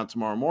piece coming out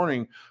tomorrow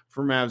morning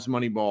for Mavs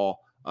Moneyball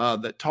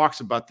that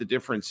talks about the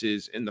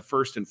differences in the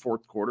first and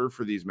fourth quarter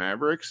for these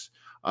Mavericks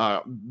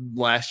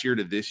last year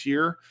to this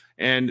year.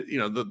 And,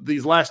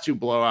 these last 2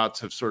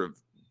 blowouts have sort of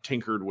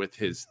tinkered with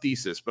his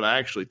thesis, but I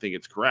actually think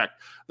it's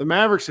correct. The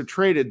Mavericks have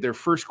traded their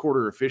first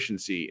quarter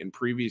efficiency in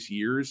previous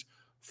years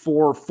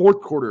for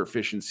fourth quarter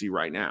efficiency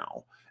right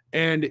now.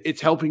 And it's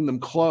helping them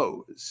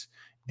close.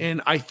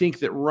 And I think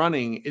that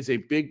running is a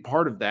big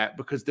part of that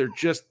because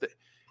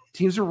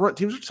teams are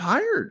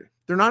tired.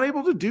 They're not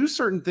able to do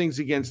certain things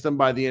against them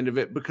by the end of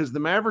it because the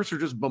Mavericks are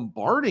just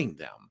bombarding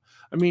them.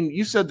 I mean,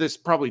 you said this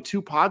probably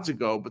 2 pods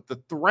ago, but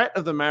the threat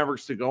of the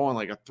Mavericks to go on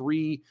like a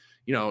 3,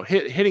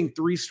 hitting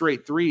 3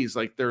 straight threes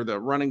like they're the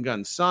run and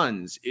gun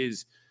Suns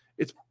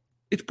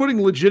it's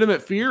putting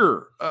legitimate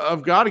fear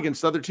of God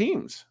against other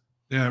teams.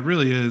 Yeah, it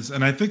really is.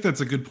 And I think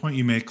that's a good point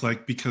you make,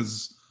 like,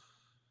 because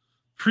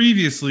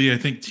previously I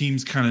think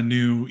teams kind of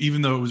knew,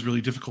 even though it was really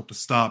difficult to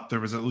stop,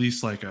 there was at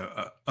least like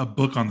a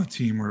book on the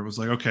team where it was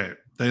like, okay,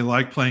 they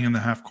like playing in the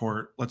half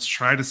court. Let's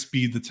try to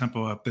speed the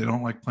tempo up. They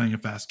don't like playing a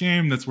fast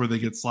game. That's where they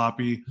get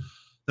sloppy.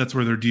 That's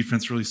where their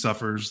defense really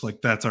suffers.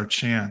 Like, that's our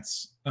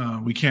chance.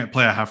 We can't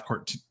play a half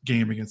court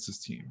game against this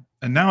team.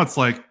 And now it's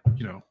like,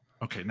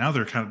 okay, now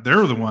they're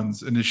the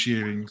ones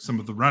initiating some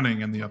of the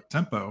running and the up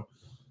tempo.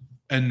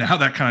 And now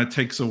that kind of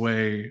takes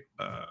away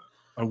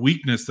a a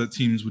weakness that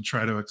teams would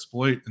try to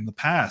exploit in the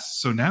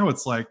past. So now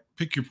it's like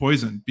pick your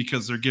poison,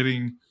 because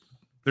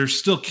they're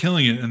still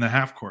killing it in the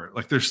half court.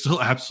 Like they're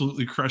still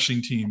absolutely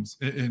crushing teams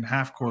in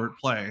half court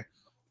play.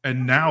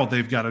 And now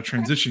they've got a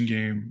transition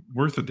game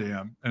worth a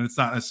damn. And it's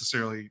not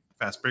necessarily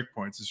fast break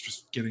points. It's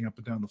just getting up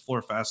and down the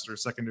floor faster,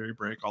 secondary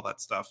break, all that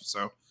stuff.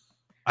 So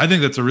I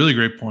think that's a really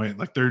great point.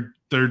 Like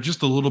they're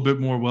just a little bit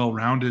more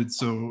well-rounded.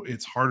 So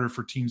it's harder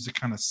for teams to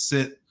kind of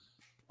sit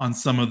on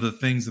some of the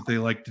things that they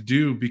like to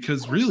do,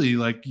 because really,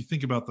 like, you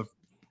think about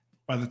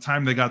by the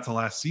time they got to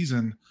last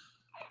season,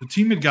 the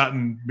team had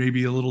gotten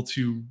maybe a little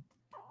too,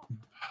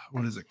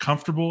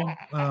 comfortable.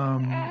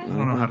 I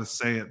don't know how to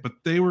say it, but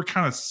they were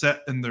kind of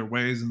set in their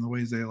ways and the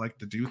ways they like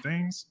to do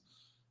things.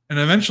 And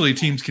eventually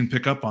teams can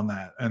pick up on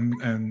that.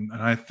 And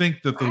I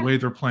think that the way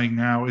they're playing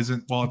now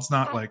it's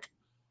not like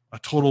a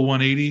total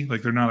 180,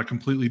 like they're not a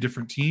completely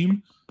different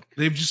team.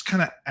 They've just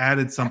kind of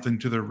added something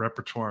to their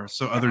repertoire.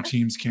 So other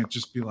teams can't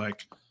just be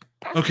like,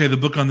 okay, the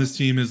book on this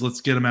team is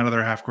let's get them out of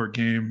their half court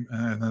game.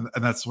 And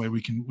that's the way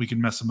we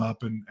can mess them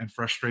up and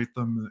frustrate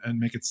them and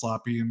make it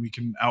sloppy, and we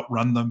can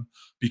outrun them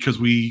because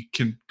we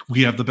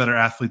have the better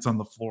athletes on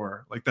the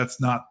floor. Like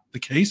that's not the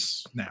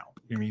case now.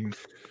 I mean,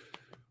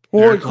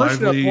 Eric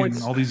Lively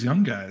and all these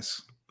young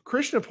guys.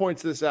 Krishna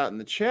points this out in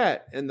the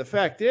chat, and the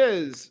fact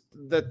is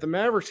that the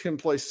Mavericks can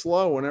play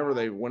slow whenever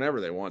they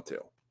want to.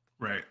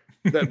 Right.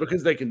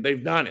 Because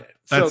they've done it.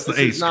 That's so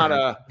the ace.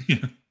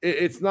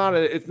 It's not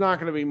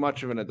going to be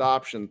much of an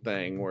adoption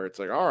thing where it's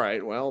like, all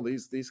right, well,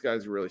 these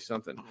guys are really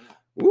something.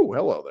 Ooh,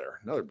 hello there.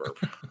 Another burp.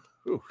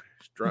 Ooh,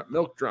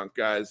 milk drunk,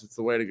 guys. It's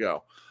the way to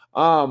go.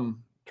 Trying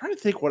to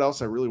think what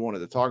else I really wanted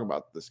to talk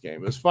about this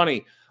game. It was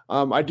funny.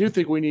 I do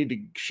think we need to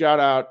shout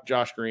out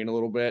Josh Green a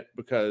little bit,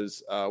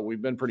 because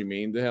we've been pretty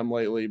mean to him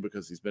lately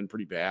because he's been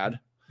pretty bad.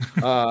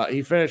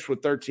 He finished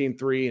with 13,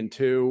 3, and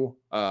 2,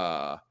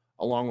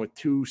 along with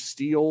 2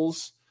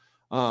 steals.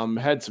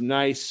 Had some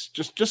nice,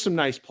 just some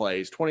nice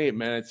plays. 28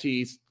 minutes.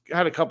 He's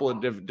had a couple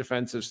of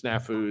defensive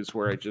snafus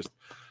where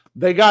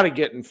they got to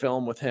get in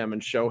film with him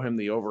and show him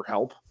the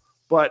overhelp.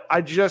 But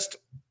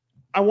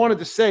I wanted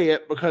to say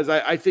it because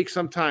I think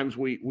sometimes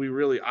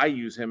I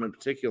use him in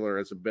particular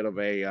as a bit of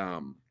a,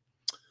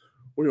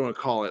 what do you want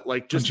to call it?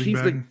 Like just punching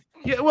he's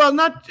bag?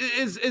 not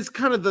is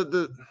kind of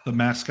the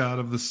mascot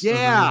of this.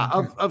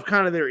 Of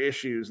kind of their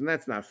issues. And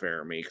that's not fair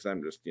to me, because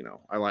I'm just,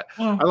 I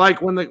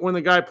like when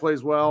the guy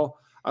plays well.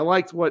 I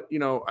liked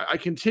I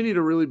continue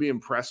to really be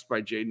impressed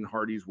by Jaden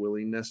Hardy's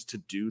willingness to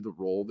do the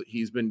role that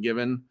he's been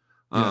given.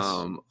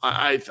 Yes.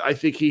 I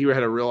think he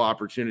had a real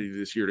opportunity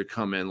this year to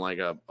come in like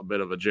a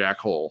bit of a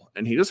jackhole,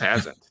 and he just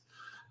hasn't.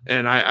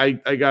 And I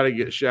got to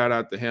get shout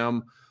out to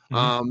him.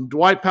 Mm-hmm.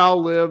 Dwight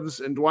Powell lives,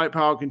 and Dwight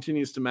Powell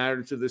continues to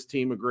matter to this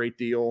team a great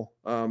deal.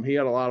 He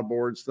had a lot of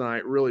boards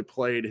tonight, really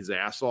played his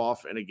ass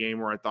off in a game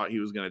where I thought he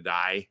was going to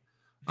die,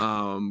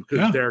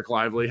 because Derek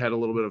Lively had a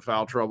little bit of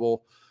foul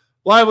trouble.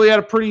 Lively had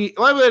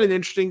an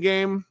interesting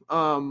game.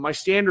 My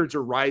standards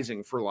are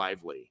rising for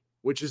Lively,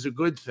 which is a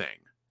good thing.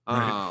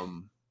 Right.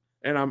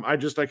 And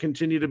I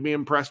continue to be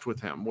impressed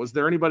with him. Was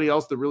there anybody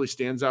else that really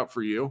stands out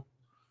for you?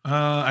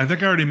 I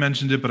think I already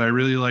mentioned it, but I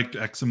really liked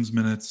Exum's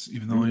minutes,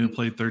 even though he only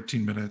played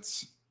 13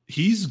 minutes.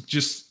 He's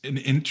just an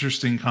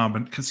interesting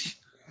comment because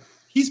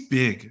he's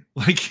big.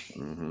 Like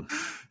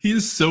he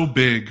is so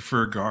big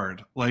for a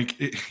guard. Like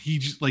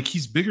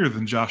he's bigger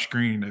than Josh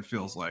Green. It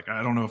feels like.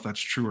 I don't know if that's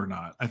true or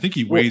not. I think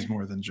he weighs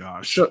more than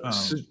Josh. So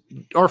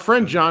our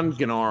friend John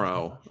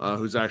Gennaro,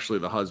 who's actually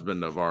the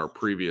husband of our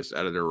previous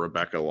editor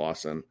Rebecca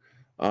Lawson,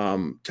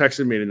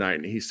 texted me tonight,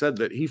 and he said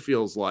that he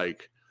feels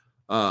like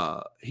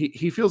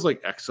he feels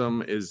like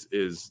Exum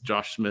is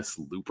Josh Smith's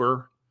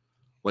looper,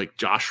 like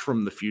Josh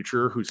from the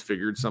future who's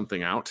figured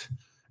something out.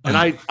 And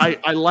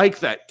I like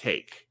that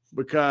take,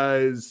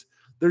 because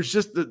there's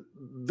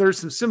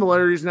some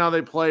similarities now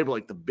they play, but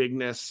like the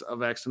bigness of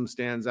Exum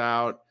stands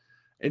out,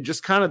 and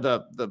just kind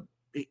of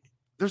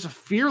there's a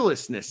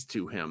fearlessness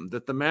to him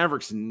that the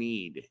Mavericks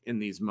need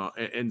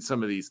in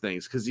some of these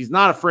things, because he's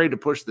not afraid to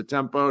push the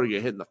tempo, to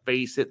get hit in the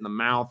face, hit in the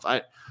mouth.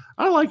 I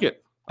like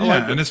it.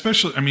 And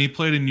especially, I mean,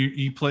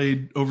 he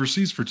played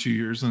overseas for 2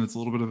 years, and it's a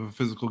little bit of a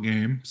physical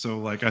game. So,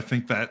 like, I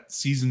think that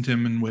seasoned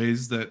him in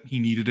ways that he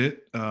needed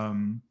it.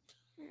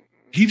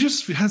 He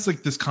just has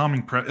like this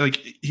calming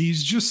like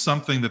he's just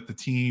something that the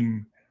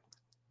team.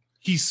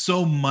 He's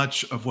so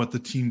much of what the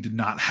team did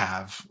not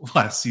have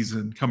last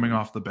season coming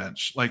off the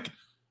bench. Like,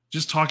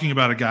 just talking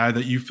about a guy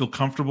that you feel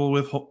comfortable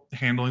with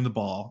handling the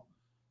ball,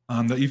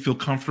 that you feel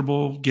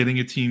comfortable getting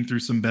a team through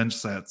some bench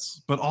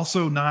sets, but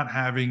also not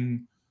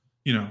having,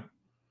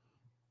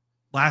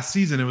 last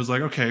season it was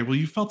like, okay, well,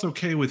 you felt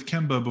okay with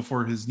Kemba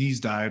before his knees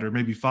died, or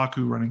maybe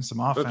Facu running some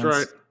offense. That's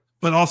right.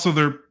 But also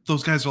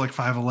those guys are like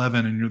 5'11",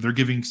 and they're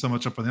giving so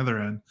much up on the other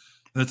end.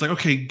 And it's like,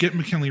 okay, get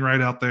McKinley Wright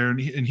out there, and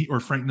he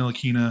or Frank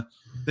Ntilikina,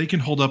 they can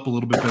hold up a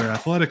little bit better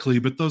athletically,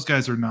 but those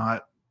guys are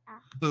not.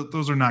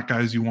 Those are not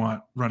guys you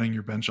want running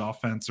your bench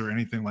offense or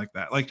anything like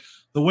that. Like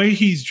the way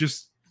he's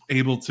just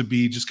able to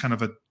be just kind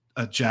of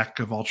a jack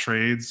of all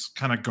trades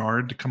kind of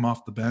guard to come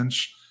off the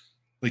bench.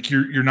 Like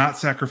you're not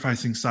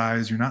sacrificing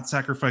size, you're not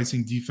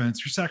sacrificing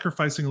defense, you're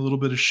sacrificing a little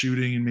bit of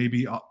shooting and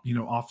maybe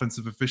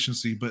offensive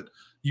efficiency, but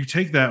you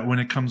take that when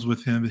it comes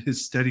with him,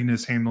 his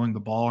steadiness handling the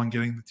ball and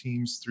getting the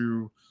teams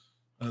through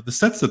the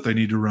sets that they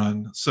need to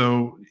run.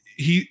 So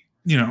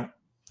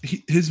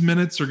his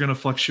minutes are going to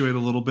fluctuate a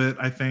little bit.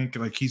 I think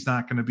like he's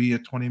not going to be a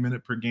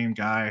 20-minute per game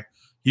guy.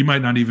 He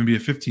might not even be a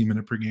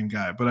 15-minute per game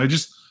guy, but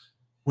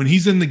when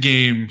he's in the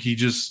game,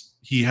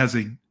 he has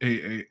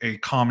a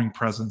calming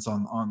presence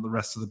on the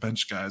rest of the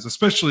bench guys,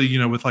 especially,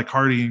 with like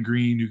Hardy and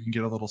Green, who can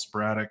get a little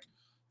sporadic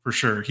for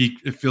sure.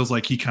 It feels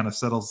like he kind of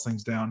settles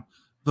things down.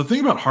 The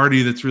thing about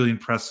Hardy that's really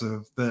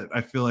impressive that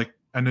I feel like,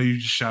 I know you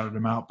just shouted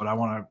him out, but I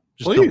want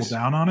to just double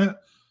down on it.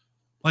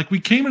 Like we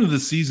came into the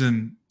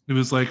season, it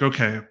was like,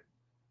 okay,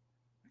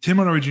 Tim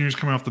Hardaway Jr. is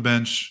coming off the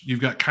bench. You've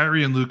got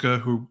Kyrie and Luka,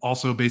 who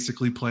also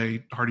basically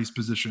play Hardy's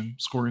position,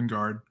 scoring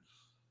guard.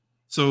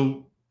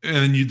 So,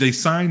 and then they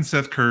signed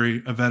Seth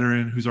Curry, a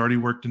veteran who's already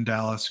worked in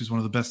Dallas, who's one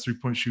of the best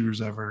 3-point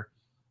shooters ever.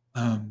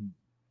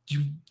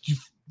 You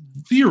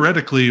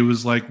theoretically, it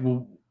was like,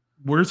 well,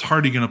 where's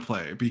Hardy going to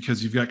play?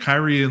 Because you've got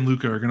Kyrie and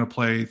Luka are going to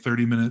play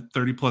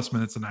 30 plus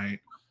minutes a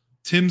night.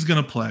 Tim's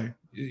going to play.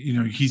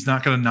 He's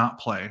not going to not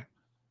play.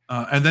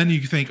 And then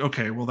you think,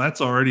 okay, well, that's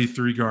already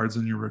 3 guards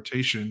in your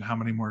rotation. How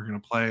many more are going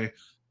to play?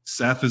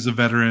 Seth is a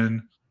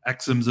veteran.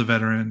 Exum's a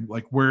veteran.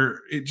 Like where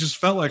it just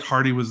felt like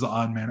Hardy was the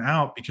odd man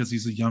out because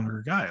he's a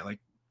younger guy. Like,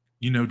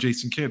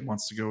 Jason Kidd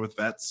wants to go with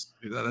vets.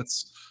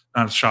 That's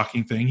not a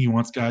shocking thing. He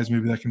wants guys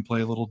maybe that can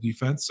play a little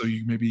defense. So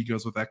maybe he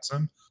goes with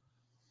Exum.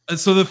 And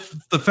so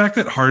the fact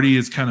that Hardy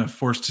has kind of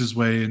forced his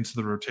way into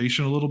the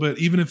rotation a little bit,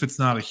 even if it's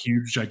not a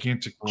huge,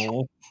 gigantic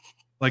role,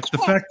 like the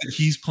fact that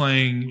he's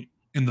playing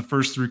in the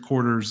first 3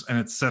 quarters and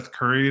it's Seth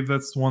Curry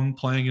that's one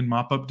playing in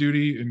mop-up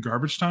duty in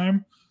garbage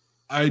time,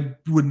 I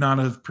would not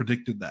have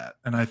predicted that.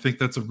 And I think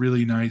that's a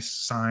really nice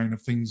sign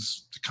of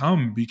things to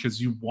come because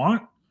you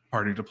want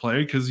Hardy to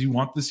play because you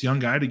want this young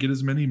guy to get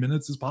as many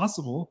minutes as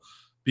possible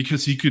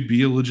because he could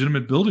be a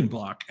legitimate building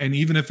block. And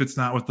even if it's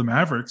not with the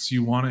Mavericks,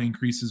 you want to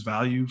increase his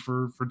value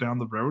for down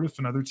the road if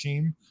another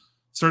team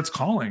starts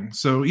calling.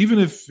 So even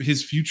if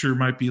his future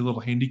might be a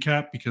little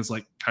handicapped because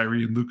like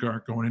Kyrie and Luka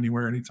aren't going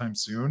anywhere anytime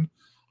soon,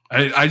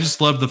 I just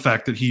love the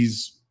fact that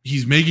he's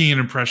making an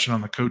impression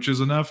on the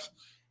coaches enough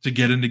to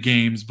get into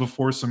games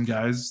before some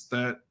guys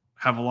that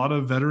have a lot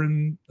of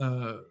veteran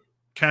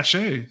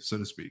cachet, so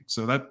to speak.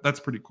 So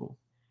that's pretty cool.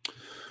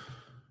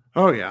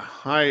 Oh yeah,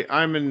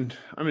 I'm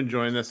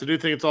enjoying this. I do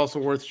think it's also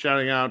worth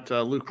shouting out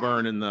Luke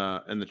Byrne in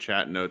the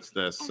chat notes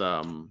this.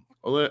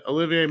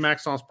 Olivier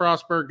Maxence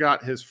Prosper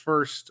got his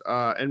first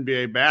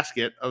NBA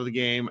basket of the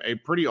game. A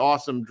pretty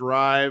awesome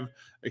drive,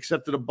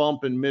 accepted a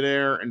bump in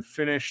midair and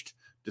finished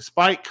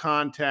despite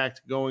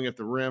contact going at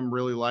the rim.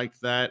 Really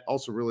liked that.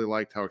 Also really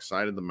liked how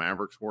excited the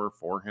Mavericks were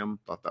for him.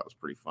 Thought that was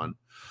pretty fun.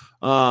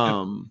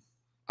 I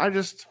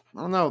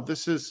don't know.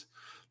 This is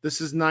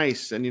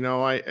nice. And,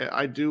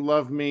 I do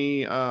love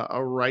me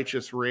a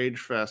righteous rage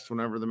fest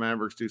whenever the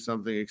Mavericks do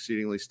something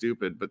exceedingly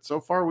stupid. But so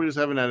far we just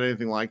haven't had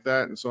anything like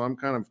that. And so I'm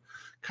kind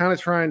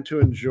of trying to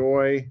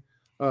enjoy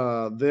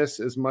this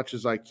as much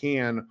as I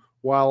can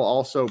while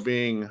also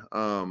being,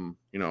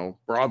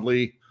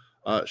 broadly,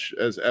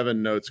 as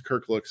Evan notes,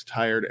 Kirk looks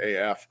tired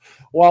AF,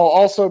 while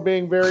also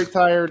being very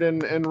tired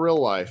in real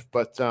life.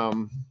 But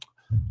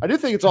I do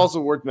think it's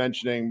also worth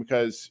mentioning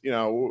because,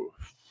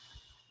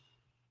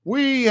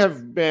 we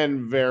have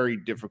been very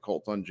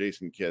difficult on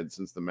Jason Kidd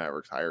since the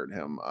Mavericks hired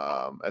him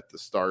at the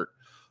start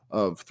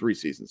of 3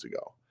 seasons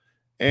ago.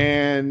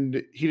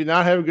 And he did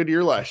not have a good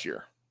year last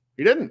year.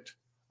 He didn't.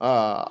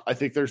 I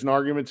think there's an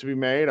argument to be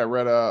made. I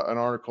read an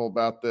article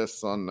about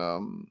this on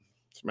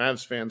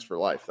Mavs Fans for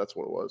Life. That's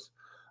what it was.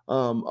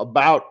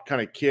 About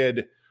kind of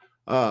Kidd,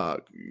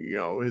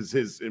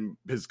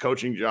 his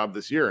coaching job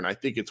this year. And I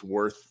think it's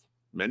worth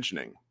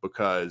mentioning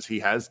because he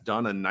has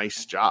done a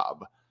nice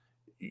job.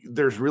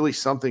 There's really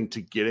something to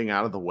getting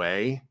out of the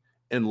way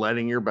and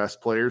letting your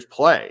best players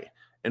play.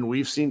 And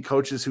we've seen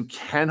coaches who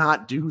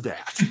cannot do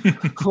that,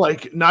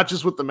 like not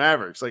just with the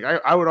Mavericks. Like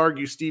I would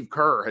argue Steve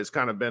Kerr has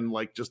kind of been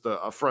like just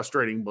a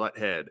frustrating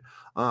butthead.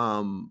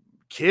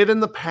 Kidd in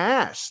the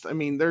past. I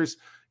mean, there's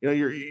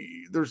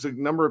a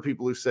number of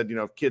people who said,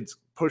 Kidd's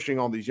pushing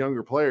all these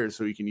younger players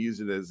so he can use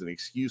it as an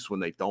excuse when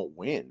they don't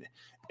win.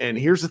 And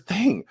here's the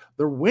thing,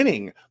 they're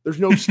winning. There's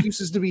no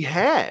excuses to be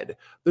had.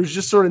 There's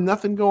just sort of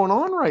nothing going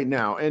on right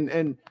now.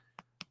 And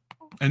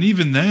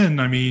even then,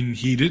 I mean,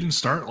 he didn't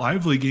start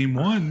Lively game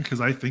 1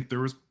 because I think there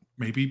was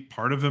maybe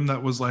part of him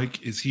that was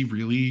like, is he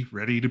really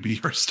ready to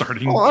be our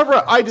starting?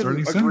 Well, I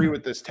didn't agree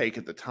with this take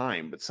at the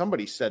time, but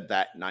somebody said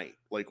that night,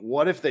 like,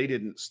 what if they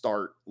didn't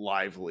start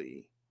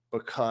Lively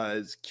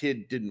because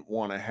Kidd didn't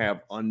want to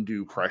have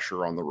undue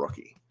pressure on the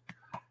rookie?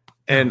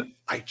 And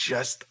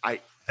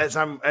as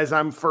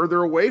I'm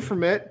further away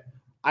from it,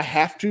 I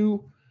have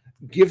to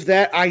give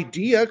that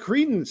idea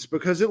credence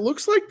because it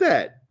looks like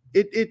that.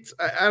 It's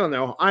I don't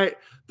know.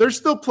 There's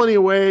still plenty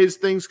of ways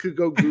things could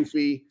go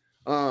goofy,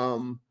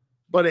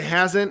 but it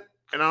hasn't,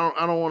 and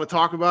I don't want to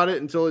talk about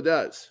it until it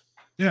does.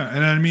 Yeah,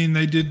 and I mean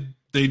they did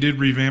they did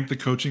revamp the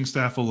coaching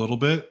staff a little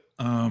bit,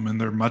 and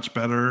they're much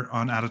better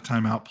on out of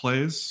timeout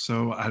plays.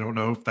 So I don't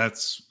know if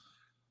that's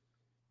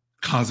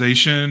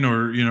causation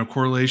or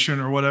correlation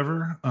or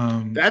whatever.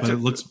 That's but a it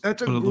looks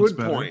that's a but it good looks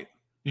better. point.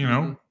 You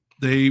know,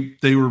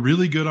 they were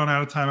really good on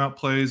out of timeout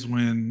plays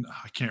when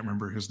I can't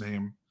remember his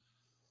name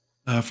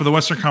for the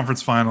Western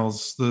Conference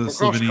Finals. The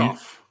Slovenian,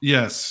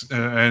 yes,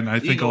 and I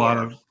think a lot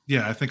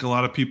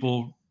of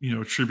people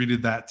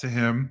attributed that to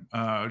him,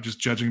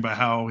 just judging by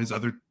how his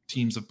other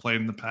teams have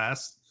played in the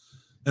past.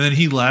 And then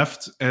he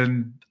left,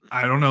 and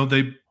I don't know.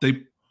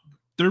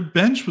 Their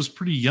bench was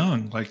pretty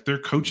young, like their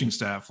coaching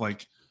staff,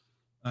 like.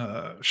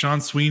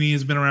 Sean Sweeney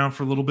has been around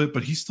for a little bit,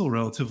 but he's still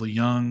relatively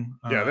young.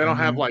 Yeah, they don't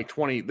have like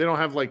 20. They don't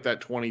have like that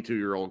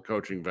 22-year-old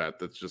coaching vet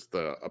that's just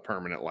a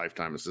permanent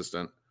lifetime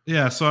assistant.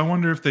 Yeah, so I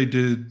wonder if they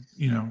did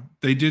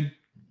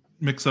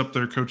mix up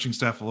their coaching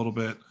staff a little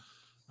bit,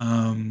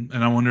 and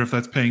I wonder if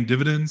that's paying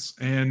dividends.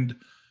 And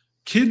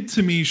Kidd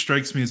to me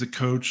strikes me as a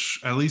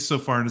coach, at least so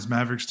far in his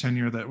Mavericks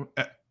tenure,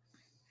 that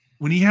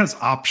when he has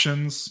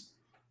options.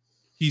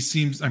 He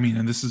seems,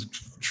 and this is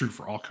true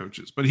for all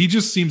coaches, but he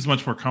just seems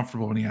much more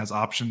comfortable when he has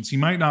options. He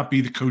might not be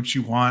the coach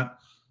you want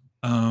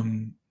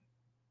to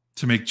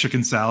make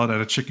chicken salad out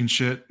of chicken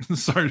shit.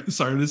 sorry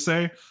to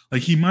say.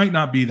 Like, he might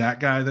not be that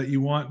guy that you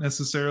want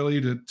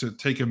necessarily to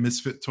take a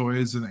misfit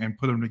toys and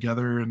put them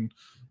together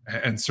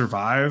and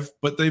survive.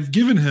 But they've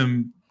given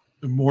him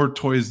more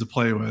toys to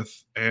play with,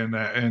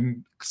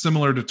 and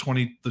similar to the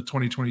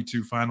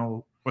 2022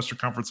 Western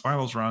Conference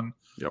Finals run.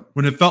 Yep.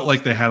 When it felt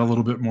like they had a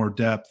little bit more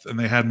depth and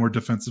they had more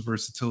defensive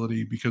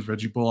versatility because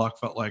Reggie Bullock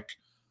felt like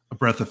a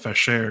breath of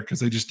fresh air because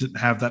they just didn't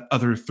have that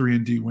other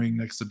 3-and-D wing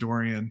next to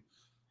Dorian.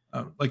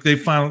 Like they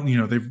finally,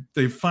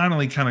 they've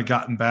finally kind of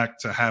gotten back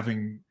to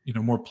having,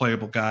 more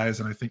playable guys.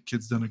 And I think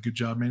Kidd's done a good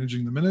job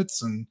managing the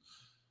minutes. And,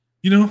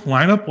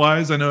 lineup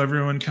wise, I know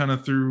everyone kind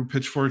of threw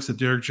pitchforks at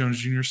Derek Jones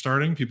Jr.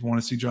 starting. People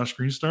want to see Josh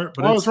Green start,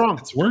 but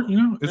it's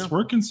working, it's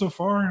working so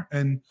far.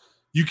 And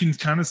you can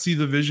kind of see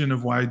the vision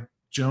of why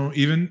Jones,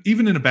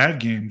 even in a bad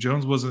game,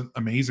 Jones wasn't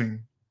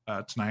amazing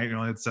tonight. He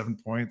only had 7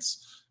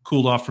 points,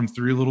 cooled off from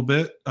 3 a little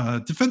bit.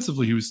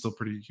 Defensively, he was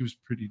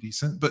pretty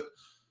decent, but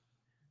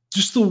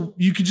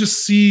you could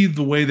just see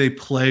the way they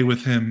play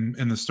with him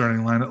in the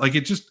starting lineup. Like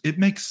it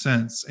makes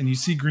sense. And you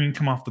see Green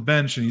come off the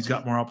bench and he's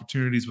got more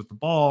opportunities with the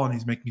ball and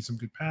he's making some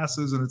good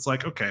passes. And it's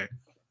like, okay,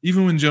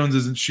 even when Jones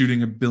isn't shooting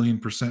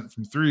 1,000,000,000%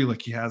 from 3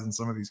 like he has in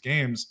some of these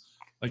games,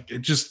 like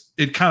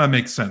it kind of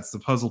makes sense. The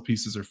puzzle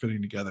pieces are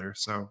fitting together.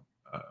 So.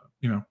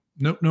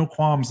 No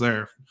qualms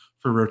there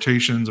for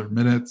rotations or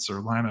minutes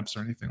or lineups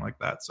or anything like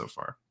that so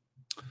far.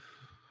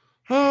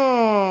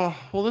 Oh,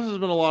 well, this has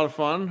been a lot of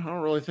fun. I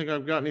don't really think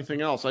I've got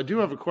anything else. I do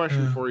have a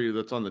question for you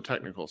that's on the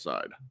technical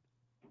side.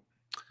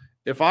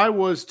 If I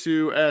was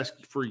to ask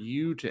for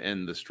you to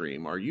end the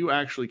stream, are you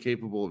actually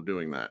capable of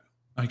doing that?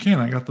 I can.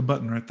 I got the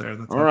button right there.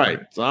 That's all right.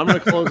 So I'm going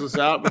to close this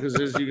out because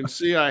as you can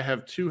see, I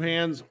have 2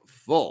 hands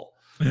full.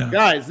 Yeah.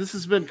 Guys, this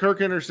has been Kirk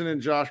Henderson and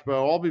Josh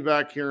Bowe. I'll be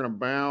back here in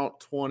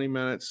about 20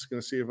 minutes.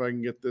 Going to see if I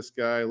can get this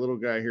little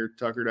guy here,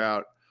 tuckered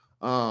out.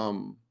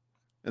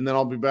 And then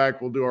I'll be back.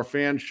 We'll do our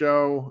fan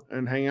show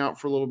and hang out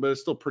for a little bit.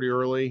 It's still pretty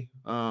early.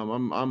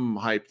 I'm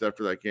hyped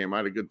after that game. I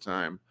had a good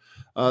time.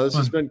 This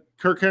has been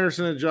Kirk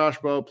Henderson and Josh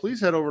Bowe.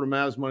 Please head over to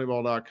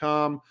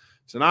MavsMoneyball.com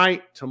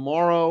tonight,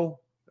 tomorrow,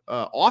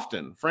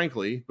 often,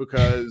 frankly,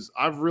 because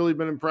I've really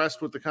been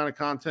impressed with the kind of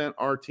content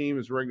our team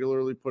is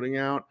regularly putting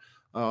out.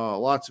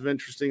 Lots of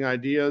interesting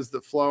ideas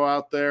that flow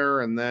out there.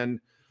 And then,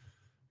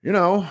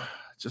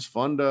 just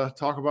fun to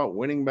talk about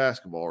winning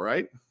basketball,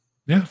 right?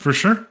 Yeah, for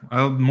sure.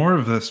 More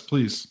of this,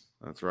 please.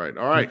 That's right.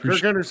 All right.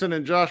 Kirk Henderson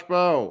and Josh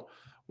Bowe.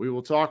 We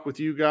will talk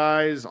with you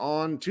guys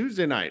on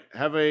Tuesday night.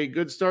 Have a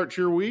good start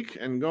to your week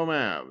and go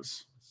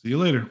Mavs. See you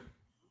later.